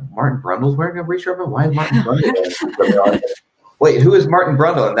 what, Martin Brundle's wearing a Richard Mille? Why is Martin Brundle? Wait, who is Martin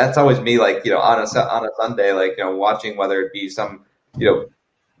Brundle? And that's always me, like, on a Sunday, like, watching whether it be some,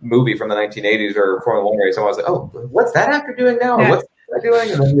 movie from the 1980s or Formula One race. I was like, oh, what's that actor doing now? Or what's that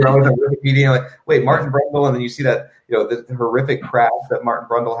doing? And then you're always on Wikipedia, like, wait, Martin Brundle. And then you see that, the horrific crash that Martin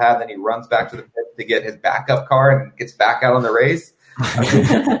Brundle had. Then he runs back to the pit to get his backup car and gets back out on the race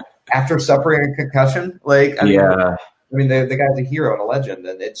after suffering a concussion. Like, I mean, the guy's a hero and a legend.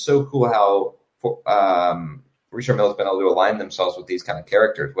 And it's so cool how Richard Mille has been able to align themselves with these kind of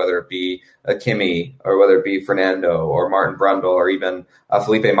characters, whether it be a Kimi or whether it be Fernando or Martin Brundle or even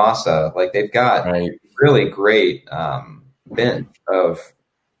Felipe Massa. Like, they've got really great bench of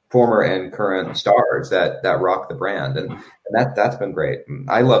former and current stars that rock the brand, and that's been great.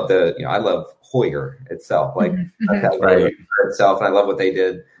 I love I love Hoyer itself, like itself, and I love what they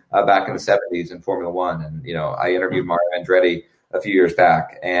did back in the 70s in Formula One. And I interviewed Mario Andretti a few years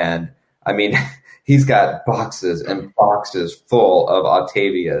back, and I mean, he's got boxes and boxes full of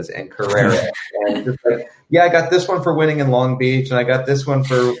Autavias and Carreras, and just like, I got this one for winning in Long Beach, and I got this one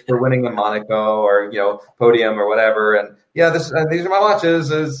for winning in Monaco, or podium or whatever. And these are my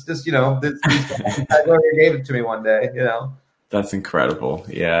watches. It's just this guy gave it to me one day. That's incredible.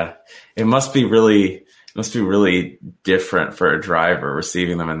 Yeah, it must be really different for a driver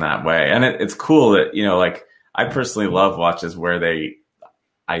receiving them in that way. And it's cool that like I personally love watches where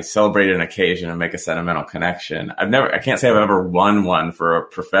I celebrate an occasion and make a sentimental connection. I can't say I've ever won one for a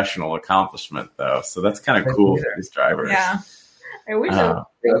professional accomplishment though. So that's kind of cool for these drivers. Yeah. I wish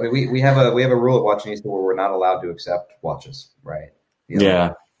we have a rule at Watchinista where we're not allowed to accept watches, right?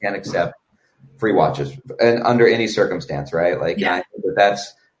 Can't accept free watches and under any circumstance, right? Like, I think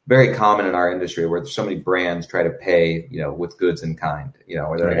that's very common in our industry where so many brands try to pay, with goods in kind,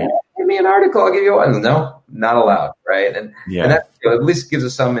 where they're like, give me an article, I'll give you one. No, not allowed, right? And that at least gives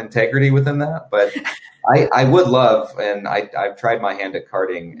us some integrity within that. But I would love, and I've tried my hand at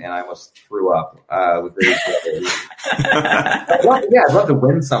karting, and I almost threw up with I'd love to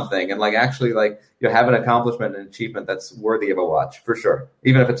win something and like actually like have an accomplishment and achievement that's worthy of a watch for sure,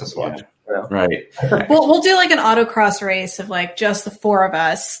 even if it's a Swatch. Right. We'll do like an autocross race of like just the four of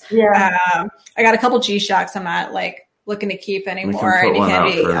us. I got a couple G-Shocks I'm not like looking to keep anymore.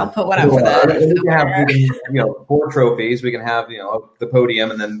 I'll put one up for that. We can have 4 trophies. We can have the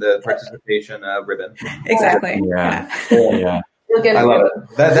podium and then the participation ribbon. Exactly. I love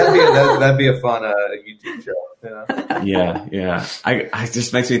it. That'd be a fun YouTube show. Yeah. I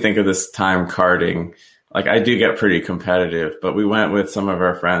just makes me think of this time karting. Like I do get pretty competitive, but we went with some of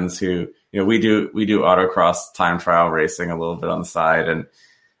our friends who, we do autocross time trial racing a little bit on the side. And,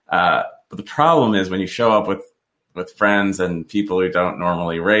 but the problem is when you show up with friends and people who don't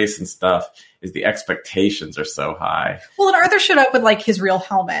normally race and stuff is the expectations are so high. Well, and Arthur showed up with like his real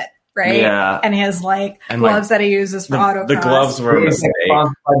helmet. Right. Yeah. And his gloves that he uses for autocross. The gloves were a mistake.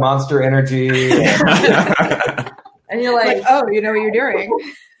 Sponsored by Monster Energy. And you're like, oh, you know what you're doing.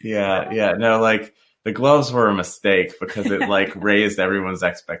 Yeah. No, like the gloves were a mistake because it like raised everyone's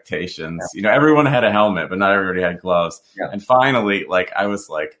expectations. Yeah. Everyone had a helmet, but not everybody had gloves. Yeah. And finally, like I was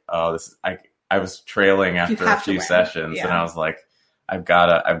like, oh, I was trailing after a few sessions, and I was like, I've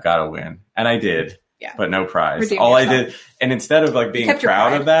gotta win, and I did. Yeah. But no prize. Redeem all yourself. I did, and instead of like being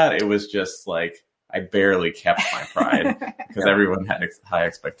proud of that, it was just like I barely kept my pride because everyone had high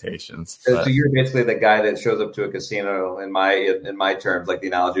expectations. So you're basically the guy that shows up to a casino. In my terms, like the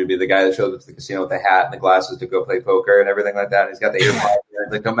analogy would be the guy that shows up to the casino with the hat and the glasses to go play poker and everything like that. And he's got the earpods.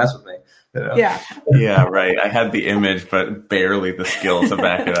 He's like, don't mess with me. Yeah, right. I had the image, but barely the skill to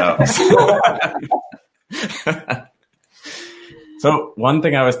back it up. So one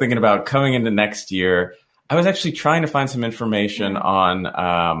thing I was thinking about coming into next year, I was actually trying to find some information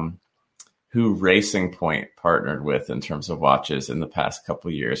on who Racing Point partnered with in terms of watches in the past couple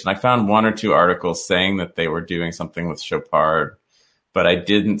of years. And I found one or two articles saying that they were doing something with Chopard, but I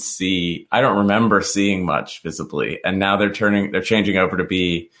don't remember seeing much visibly. And now they're changing over to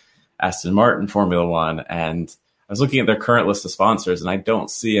be Aston Martin Formula One. And I was looking at their current list of sponsors and I don't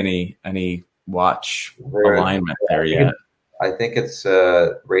see any watch alignment there yet. I think it's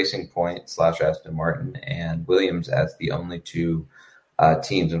Racing Point / Aston Martin and Williams as the only two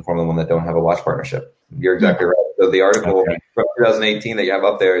teams in Formula One that don't have a watch partnership. You're exactly right. So the article from 2018 that you have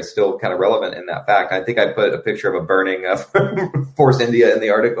up there is still kind of relevant in that fact. I think I put a picture of a burning Force India in the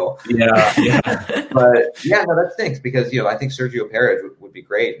article. Yeah. But that stinks because, I think Sergio Perez would be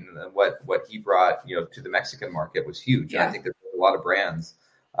great. And what he brought, to the Mexican market was huge. Yeah. I think there's a lot of brands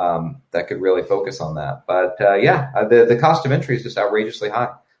that could really focus on that. But the cost of entry is just outrageously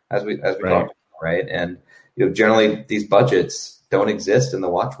high as we talked about, right? And generally these budgets don't exist in the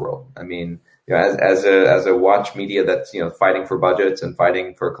watch world. I mean, as a watch media that's fighting for budgets and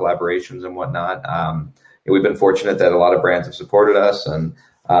fighting for collaborations and whatnot, we've been fortunate that a lot of brands have supported us, and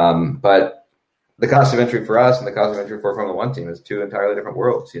but the cost of entry for us and the cost of entry for a Formula One team is two entirely different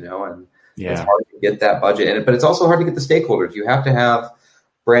worlds, and it's hard to get that budget, but it's also hard to get the stakeholders. You have to have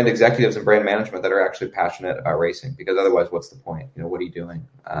brand executives and brand management that are actually passionate about racing, because otherwise what's the point? What are you doing?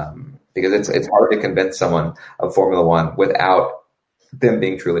 Because it's hard to convince someone of Formula One without them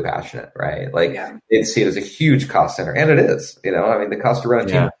being truly passionate, right? Like they see it as a huge cost center, and it is, I mean, the cost to run a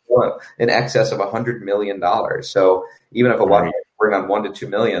team is in excess of $100 million. So even if a watch bring on $1 to $2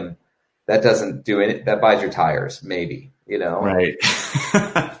 million, that doesn't do any, that buys your tires, maybe, Right.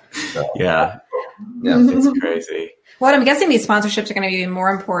 So, yeah, it's crazy. Well, I'm guessing these sponsorships are going to be more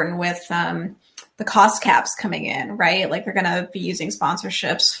important with the cost caps coming in, right? Like they're going to be using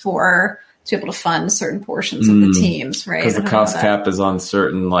sponsorships to be able to fund certain portions of the teams, right? Because the cost cap is on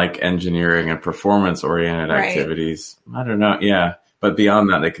certain like engineering and performance oriented activities. I don't know. Yeah. But beyond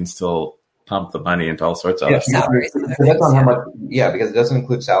that, they can still pump the money into all sorts of other salaries. That's not how much, because it doesn't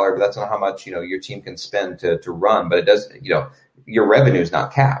include salary, but that's not how much, your team can spend to run. But it does, your revenue is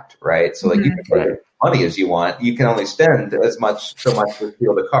not capped, right? So like you can put as money as you want. You can only spend so much to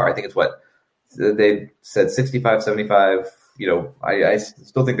fuel the car. I think it's what they said, 65, 75. I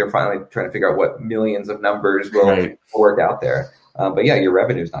still think they're finally trying to figure out what millions of numbers will work out there. But your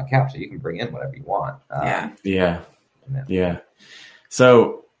revenue is not capped, so you can bring in whatever you want. Yeah.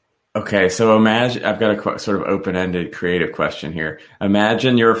 So, okay. So imagine, I've got a sort of open-ended creative question here.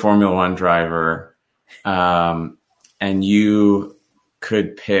 Imagine you're a Formula One driver, and you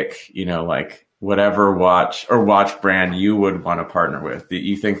could pick, like whatever watch brand you would want to partner with that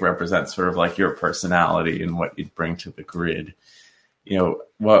you think represents sort of like your personality and what you'd bring to the grid.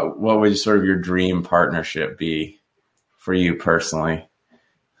 What would sort of your dream partnership be for you personally?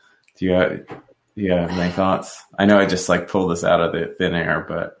 Do you have any thoughts? I know I just like pulled this out of the thin air,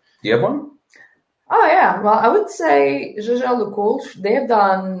 but do you have one? Oh, yeah. Well, I would say Jaeger-LeCoultre, they have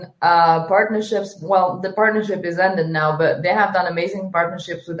done partnerships. Well, the partnership is ended now, but they have done amazing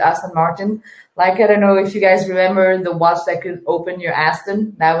partnerships with Aston Martin. Like, I don't know if you guys remember the watch that could open your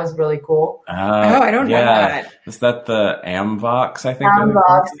Aston. That was really cool. I don't know that. Is that the Amvox, I think?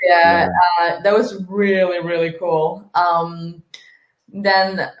 Amvox, yeah. That was really, really cool.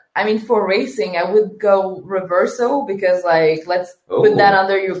 Then I mean, for racing, I would go reverso because like, let's put that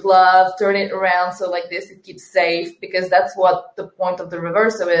under your glove, turn it around. So like this, it keeps safe because that's what the point of the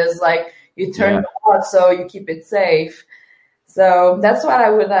reverso is. Like you turn it out so you keep it safe. So that's what I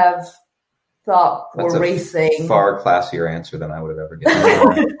would have thought for racing. Far classier answer than I would have ever given.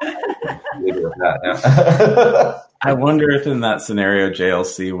 Leave it with that, yeah. I wonder if in that scenario,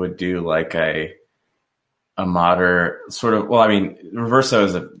 JLC would do like a modern sort of, well, I mean, Reverso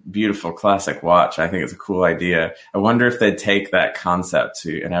is a beautiful classic watch. I think it's a cool idea. I wonder if they'd take that concept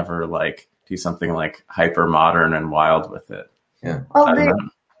and ever like do something like hyper modern and wild with it. Yeah. Well,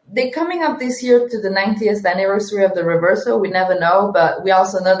 they're coming up this year to the 90th anniversary of the Reverso. We never know, but we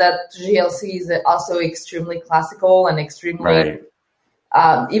also know that JLC is also extremely classical and extremely,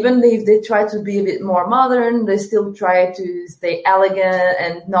 even if they try to be a bit more modern, they still try to stay elegant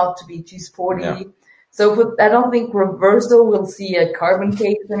and not to be too sporty. Yeah. So I don't think Reverso will see a carbon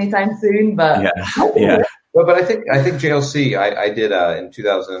case anytime soon, but yeah. But I think JLC. I did in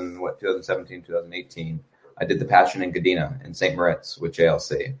 2017, 2018. I did the Passion in Gardena in St. Moritz with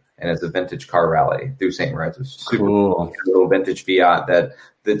JLC, and it's a vintage car rally through St. Moritz. It was super cool. Little vintage Fiat that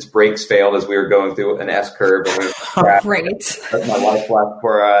its brakes failed as we were going through an S curve. And Great. That's my life flashed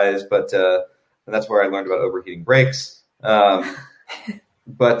before our eyes, but and that's where I learned about overheating brakes.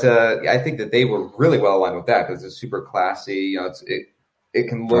 But I think that they were really well aligned with that because it's super classy. You know, it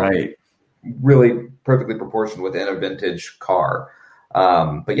can look really perfectly proportioned within a vintage car.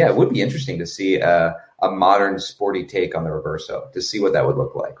 But yeah, it would be interesting to see a modern sporty take on the Reverso to see what that would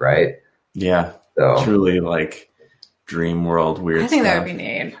look like, right? Yeah, so truly like dream world weird. I think stuff. That would be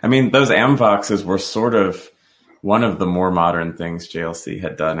neat. I mean, those Amvoxes were sort of one of the more modern things JLC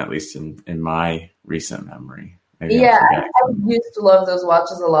had done, at least in my recent memory. Maybe I used to love those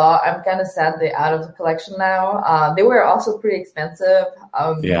watches a lot. I'm kind of sad they're out of the collection now. They were also pretty expensive.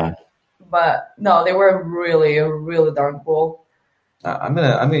 But no, they were really, really darn cool. I'm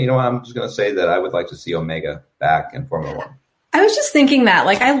just gonna say that I would like to see Omega back in Formula One. I was just thinking that,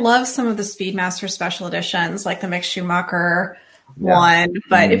 like, I love some of the Speedmaster special editions, like the Mick Schumacher one,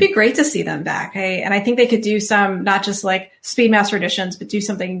 but it'd be great to see them back. And I think they could do some, not just like Speedmaster editions, but do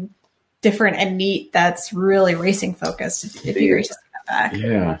something different and neat that's really racing focused. It'd be great to see that back.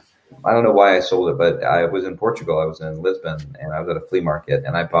 Yeah. I don't know why I sold it, but I was in Portugal. I was in Lisbon, and I was at a flea market,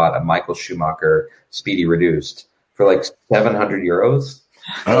 and I bought a Michael Schumacher Speedy Reduced for like 700 euros.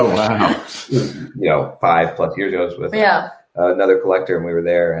 Oh, wow. 5+ years ago. I was with another collector, and we were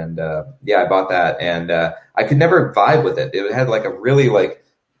there, and I bought that, and I could never vibe with it. It had like a really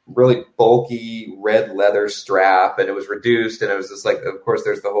bulky red leather strap, and it was reduced, and it was just like, of course,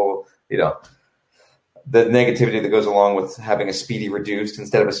 there's the whole, the negativity that goes along with having a Speedy Reduced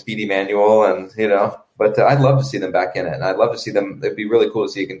instead of a Speedy Manual, and but I'd love to see them back in it, and I'd love to see them. It'd be really cool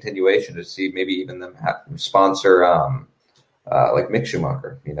to see a continuation, to see maybe even them sponsor like Mick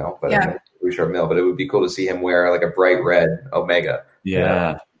Schumacher, but Richard Mille. But it would be cool to see him wear like a bright red Omega.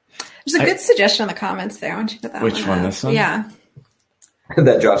 Yeah, there's a good suggestion in the comments there. Why don't you put that? Which one? This one? Yeah.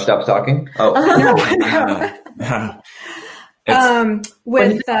 That Josh stops talking. Oh, no.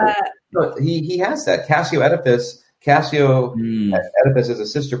 He has that Casio Edifice. Edifice is a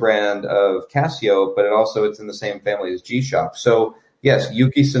sister brand of Casio, but it's in the same family as G-Shock. So yes,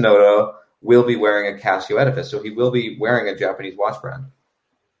 Yuki Tsunoda will be wearing a Casio Edifice, so he will be wearing a Japanese watch brand.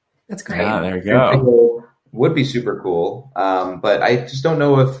 That's great. Yeah, there you go. Would be super cool, but I just don't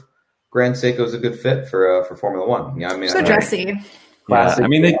know if Grand Seiko is a good fit for Formula One. Yeah, I mean, so dressy. Classic, I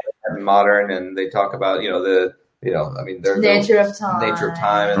mean, they modern, and they talk about there's nature of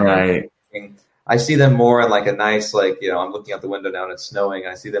time, and right. I see them more in like a nice, I'm looking out the window now and it's snowing.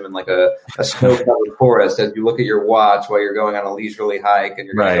 I see them in like a snow-covered forest as you look at your watch while you're going on a leisurely hike, and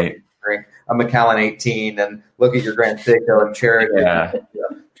you're going to drink a Macallan 18 and look at your Grand Seiko and cherish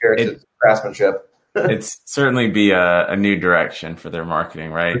its craftsmanship. It's certainly be a new direction for their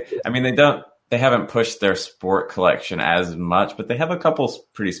marketing, right? I mean, they haven't pushed their sport collection as much, but they have a couple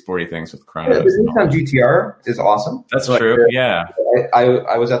pretty sporty things with chronos. Yeah, the Nissan GTR is awesome. That's true. Yeah.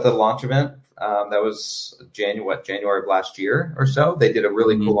 I was at the launch event. That was January of last year or so. They did a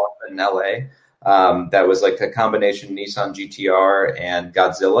really cool launch in LA. That was like a combination Nissan GTR and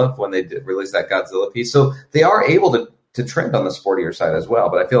Godzilla when they released that Godzilla piece. So they are able to trend on the sportier side as well.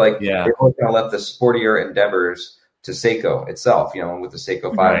 But I feel like they're always going to let the sportier endeavors to Seiko itself, with the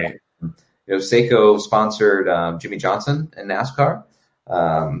Seiko 5. Right. Seiko sponsored Jimmy Johnson in NASCAR.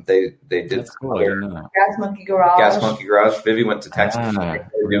 They did That's cool. Gas Monkey Garage. Vivi went to Texas.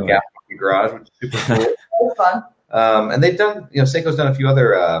 Really? Gas Monkey Garage, which is super cool. That was fun. And they've done, Seiko's done a few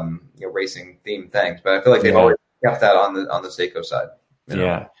other racing themed things, but I feel like they've always kept that on the Seiko side.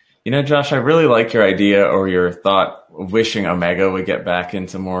 Yeah. Josh, I really like your idea or your thought of wishing Omega would get back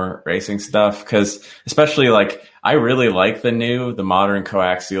into more racing stuff, because especially I really like the modern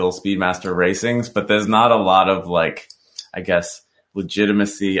coaxial Speedmaster racings, but there's not a lot of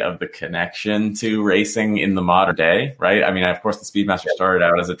legitimacy of the connection to racing in the modern day, right? I mean, of course, the Speedmaster started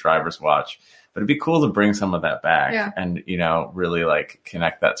out as a driver's watch, but it'd be cool to bring some of that back and, really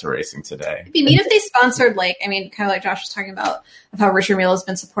connect that to racing today. It'd be neat if they sponsored, kind of like Josh was talking about, of how Richard Mille has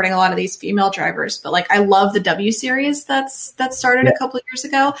been supporting a lot of these female drivers. But I love the W Series that started a couple of years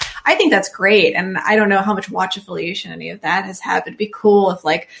ago. I think that's great. And I don't know how much watch affiliation any of that has had, but it'd be cool if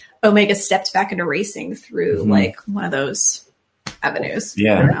Omega stepped back into racing through one of those avenues.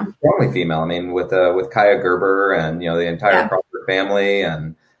 Yeah. Strongly female. I mean, with Kaya Gerber and, the entire Crawford family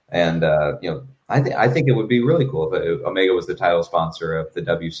and I think it would be really cool if Omega was the title sponsor of the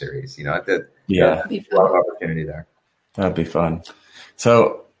W Series. There's a lot of opportunity there. That'd be fun.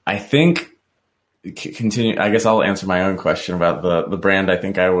 So I think continue. I guess I'll answer my own question about the brand I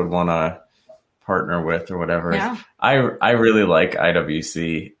think I would want to partner with or whatever. Yeah. I really like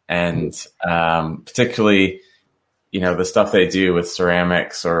IWC, and particularly the stuff they do with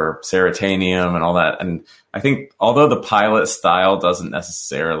ceramics or Ceratanium and all that. And I think although the Pilot style doesn't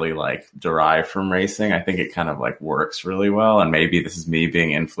necessarily derive from racing, I think it kind of works really well. And maybe this is me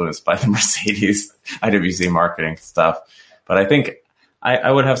being influenced by the Mercedes IWC marketing stuff, but I think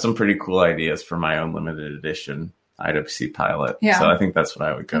I would have some pretty cool ideas for my own limited edition IWC Pilot. Yeah. So I think that's what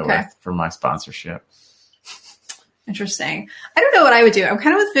I would go with for my sponsorship. Interesting. I don't know what I would do. I'm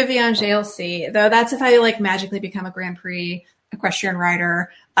kind of with Vivi on JLC, though. That's if I magically become a Grand Prix equestrian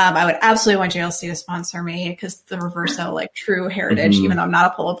rider. I would absolutely want JLC to sponsor me, because the Reverso true heritage, even though I'm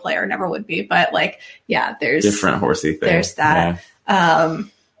not a polo player, never would be. But there's different horsey thing. There's that. Yeah.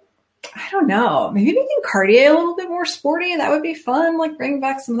 I don't know. Maybe making Cartier a little bit more sporty. That would be fun. Bring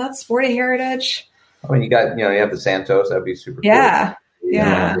back some of that sporty heritage. I mean, you have the Santos. That'd be super cool. Yeah.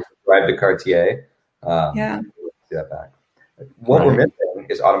 Drive to Cartier. That back. What we're missing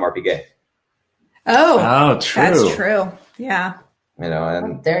is Audemars Piguet. Oh, true. That's true. Yeah. And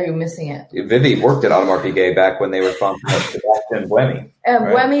how dare you missing it? Vivi worked at Audemars Piguet back when they were sponsoring Sebastian Buemi.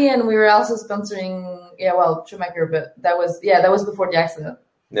 Buemi, and we were also sponsoring, Schumacher, but that was before the accident.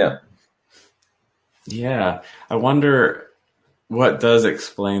 Yeah. Yeah. I wonder what does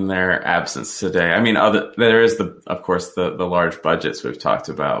explain their absence today. I mean, there is of course the large budgets we've talked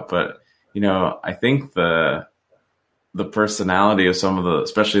about, but I think the personality of some of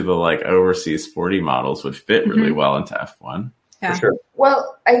especially the overseas sporty models would fit really well into F1. Yeah. For sure.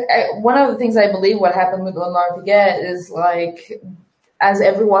 Well, I one of the things I believe what happened with Audemars Piguet is as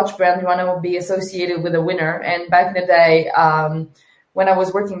every watch brand, you want to be associated with a winner. And back in the day, when I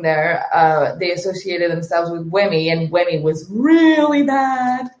was working there, they associated themselves with Buemi, and Buemi was really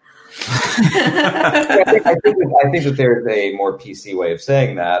bad. I think that there's a more PC way of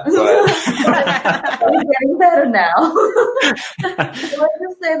saying that, but we're getting better now. Let's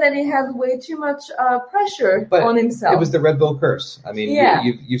just say that he has way too much pressure on himself. It was the Red Bull curse. I mean,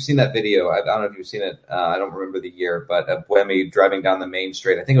 you've seen that video. I don't know if you've seen it. I don't remember the year, but Buemi driving down the main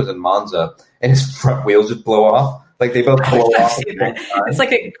straight. I think it was in Monza, and his front wheels just blow off. They both blow off. It's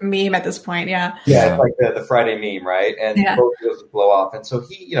like a meme at this point, yeah. Yeah, it's like the Friday meme, right? And both wheels blow off, and so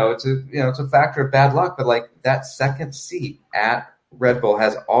he, it's a factor of bad luck. But that second seat at Red Bull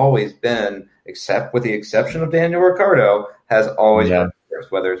has always been, except with the exception of Daniel Ricciardo, has always been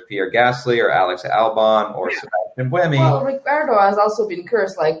cursed. Whether it's Pierre Gasly or Alex Albon or Sebastian Buemi. Well, Ricciardo has also been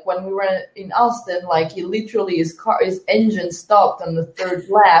cursed. When we were in Austin, he literally his engine stopped on the third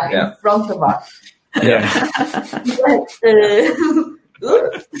lap in front of us. Yeah. But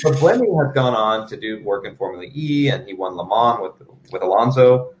Buemi has gone on to do work in Formula E, and he won Le Mans with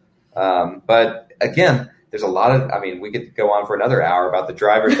Alonso. But again, there's a lot of. I mean, we could go on for another hour about the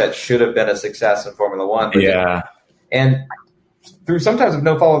drivers that should have been a success in Formula One. And through sometimes of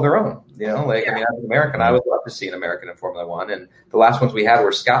no fault of their own. I mean, as an American, I would love to see an American in Formula One. And the last ones we had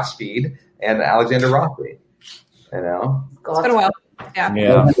were Scott Speed and Alexander Rossi. It's been a while.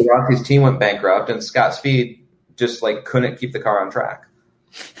 Yeah. Rossi's team went bankrupt, and Scott Speed just couldn't keep the car on track.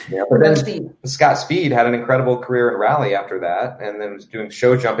 But then Scott Speed had an incredible career in rally after that, and then was doing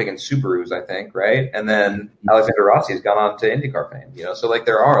show jumping in Subarus, I think, right? And then Alexander Rossi has gone on to IndyCar fame. So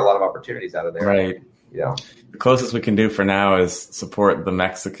there are a lot of opportunities out of there, right? The closest we can do for now is support the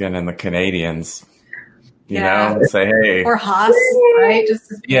Mexican and the Canadians. Say, hey. Or Haas, right? Just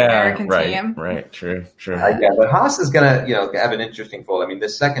as the American team. Right, true. But Haas is going to, have an interesting fold. I mean,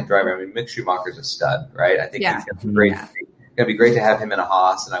 this second driver, Mick Schumacher's a stud, right? I think he's going to be great. It's going to be great to have him in a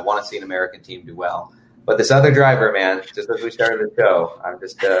Haas, and I want to see an American team do well. But this other driver, man, just as we started the show, I'm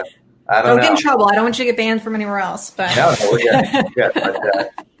just, I don't know. Don't get in trouble. I don't want you to get banned from anywhere else. But no, we're good.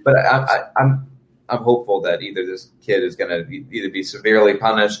 But I'm hopeful that either this kid is going to either be severely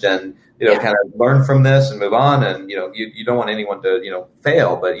punished and, kind of learn from this and move on. And, you don't want anyone to,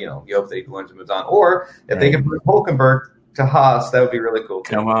 fail, but, you hope that he learns and moves on. Or if they can put Hulkenberg to Haas, that would be really cool.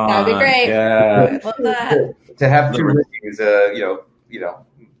 Come on. That would be great. Yeah. Love that. To have two rookies,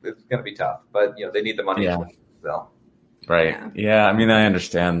 it's going to be tough, but, they need the money. Yeah. So. Right. Yeah. I mean, I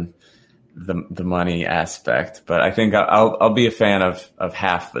understand the money aspect, but I think I'll be a fan of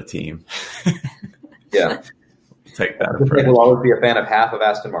half the team. Yeah. Take that. I think we'll always be a fan of half of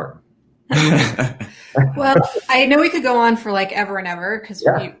Aston Martin. Well, I know we could go on for like ever and ever because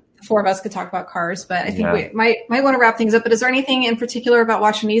the four of us could talk about cars, but I think we might want to wrap things up. But is there anything in particular about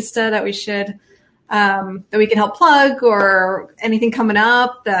Watchinista that we should that we can help plug, or anything coming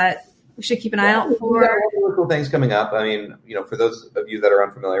up that we should keep an eye out for? Really cool things coming up. I mean, for those of you that are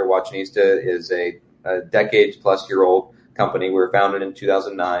unfamiliar, Watchinista is a decades-plus-year-old company. We were founded in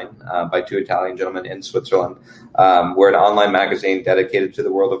 2009 by two Italian gentlemen in Switzerland. We're an online magazine dedicated to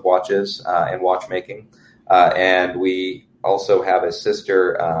the world of watches and watchmaking. And we also have a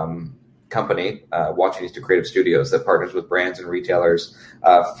sister company, Watchinista Creative Studios, that partners with brands and retailers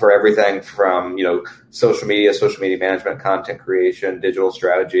for everything from, social media management, content creation, digital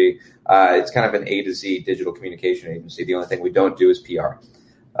strategy. It's kind of an A to Z digital communication agency. The only thing we don't do is PR.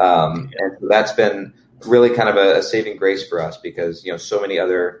 And so that's been really kind of a saving grace for us because, so many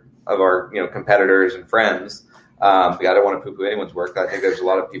other of our, competitors and friends, I don't want to poo-poo anyone's work. I think there's a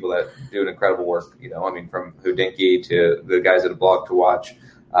lot of people that do an incredible work, from Hodinkee to the guys at Blog to Watch.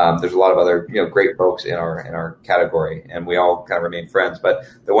 There's a lot of other, great folks in our category, and we all kind of remain friends. But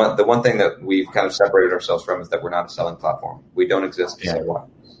the one thing that we've kind of separated ourselves from is that we're not a selling platform. We don't exist to sell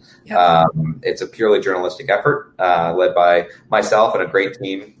watches. Yep. It's a purely journalistic effort led by myself and a great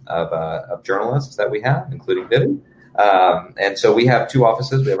team of journalists that we have, including Vivi. And so we have two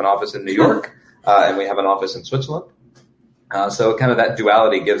offices. We have an office in New York and we have an office in Switzerland. So kind of that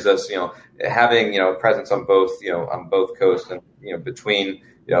duality gives us, having, presence on both coasts and, between,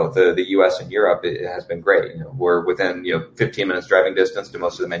 the U.S. and Europe, it has been great. We're within, 15 minutes driving distance to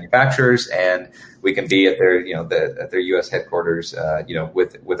most of the manufacturers, and we can be at their, at their U.S. headquarters,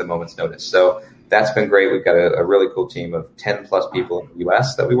 with a moment's notice. So that's been great. We've got a really cool team of 10 plus people in the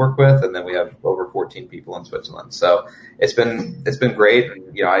U.S. that we work with, and then we have over 14 people in Switzerland. So it's been great.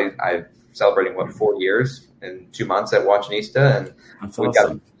 And, I've celebrating 4 years in 2 months at Watchinista, and that's we've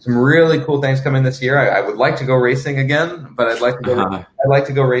awesome. got some really cool things coming this year. I would like to go racing again, but I'd like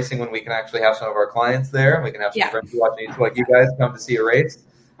to go racing when we can actually have some of our clients there. We can have some friends watching like you guys come to see a race.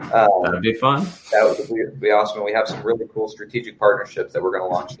 That'd be fun. That would be awesome. And we have some really cool strategic partnerships that we're going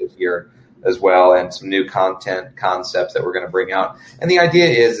to launch this year as well, and some new content concepts that we're going to bring out. And the idea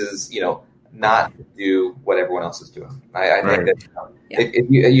is not to do what everyone else is doing. I think that if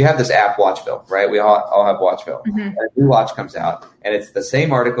you have this app Watchville, right? We all have Watchville. Mm-hmm. And a new watch comes out, and it's the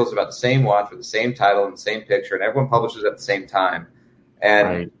same articles about the same watch with the same title and the same picture, and everyone publishes at the same time.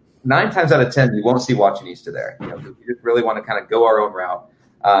 And 9 times out of 10, you won't see Watchinista there. You just really want to kind of go our own route.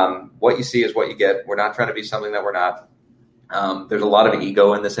 What you see is what you get. We're not trying to be something that we're not. There's a lot of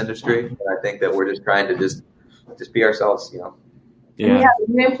ego in this industry, and I think that we're just trying to just be ourselves. Yeah. We have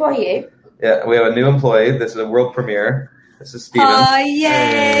a new employee. Yeah, we have a new employee. This is a world premiere. This is Steven. Oh,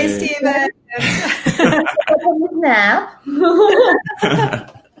 yay, Steven. Nap.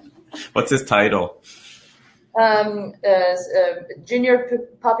 What's his title? Junior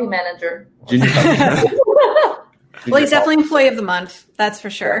puppy manager. Junior puppy. Well, he's definitely employee of the month. That's for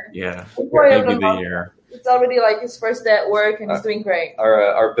sure. Yeah. Employee of the Maybe the year. It's already like his first day at work, and he's doing great.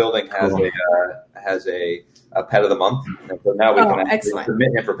 Our building has a pet of the month, and so now we can actually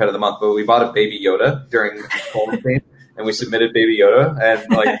submit him for pet of the month. But we bought a baby Yoda during quarantine, and we submitted baby Yoda, and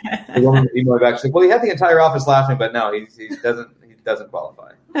like the woman emailed back, she's like, "Well, he had the entire office laughing, but no, he doesn't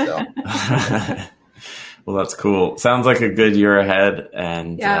qualify." So. Well, that's cool. Sounds like a good year ahead,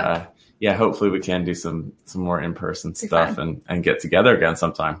 and hopefully we can do some more in-person stuff and get together again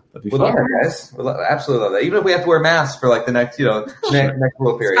sometime. That'd be fun. Love that, guys. We'll absolutely love that. Even if we have to wear masks for like the next, next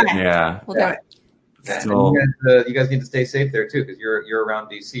little period. Yeah. We'll do it. Still, you guys need to stay safe there too, because you're around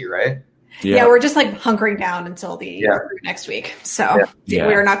DC, right? Yeah, we're just like hunkering down until the next week. So we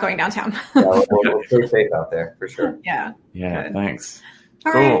are not going downtown. We'll stay safe out there for sure. Yeah. Yeah. Thanks.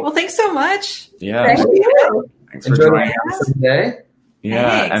 All right. Well, thanks so much. Yeah. Thank you. Thanks for joining us today. Yeah,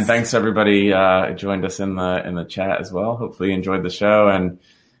 thanks. and thanks everybody joined us in the chat as well. Hopefully you enjoyed the show. And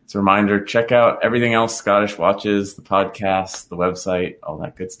as a reminder, check out everything else Scottish Watches, the podcast, the website, all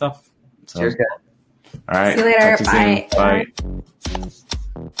that good stuff. So, cheers, guys. All right. See you later. Bye. Bye. Bye.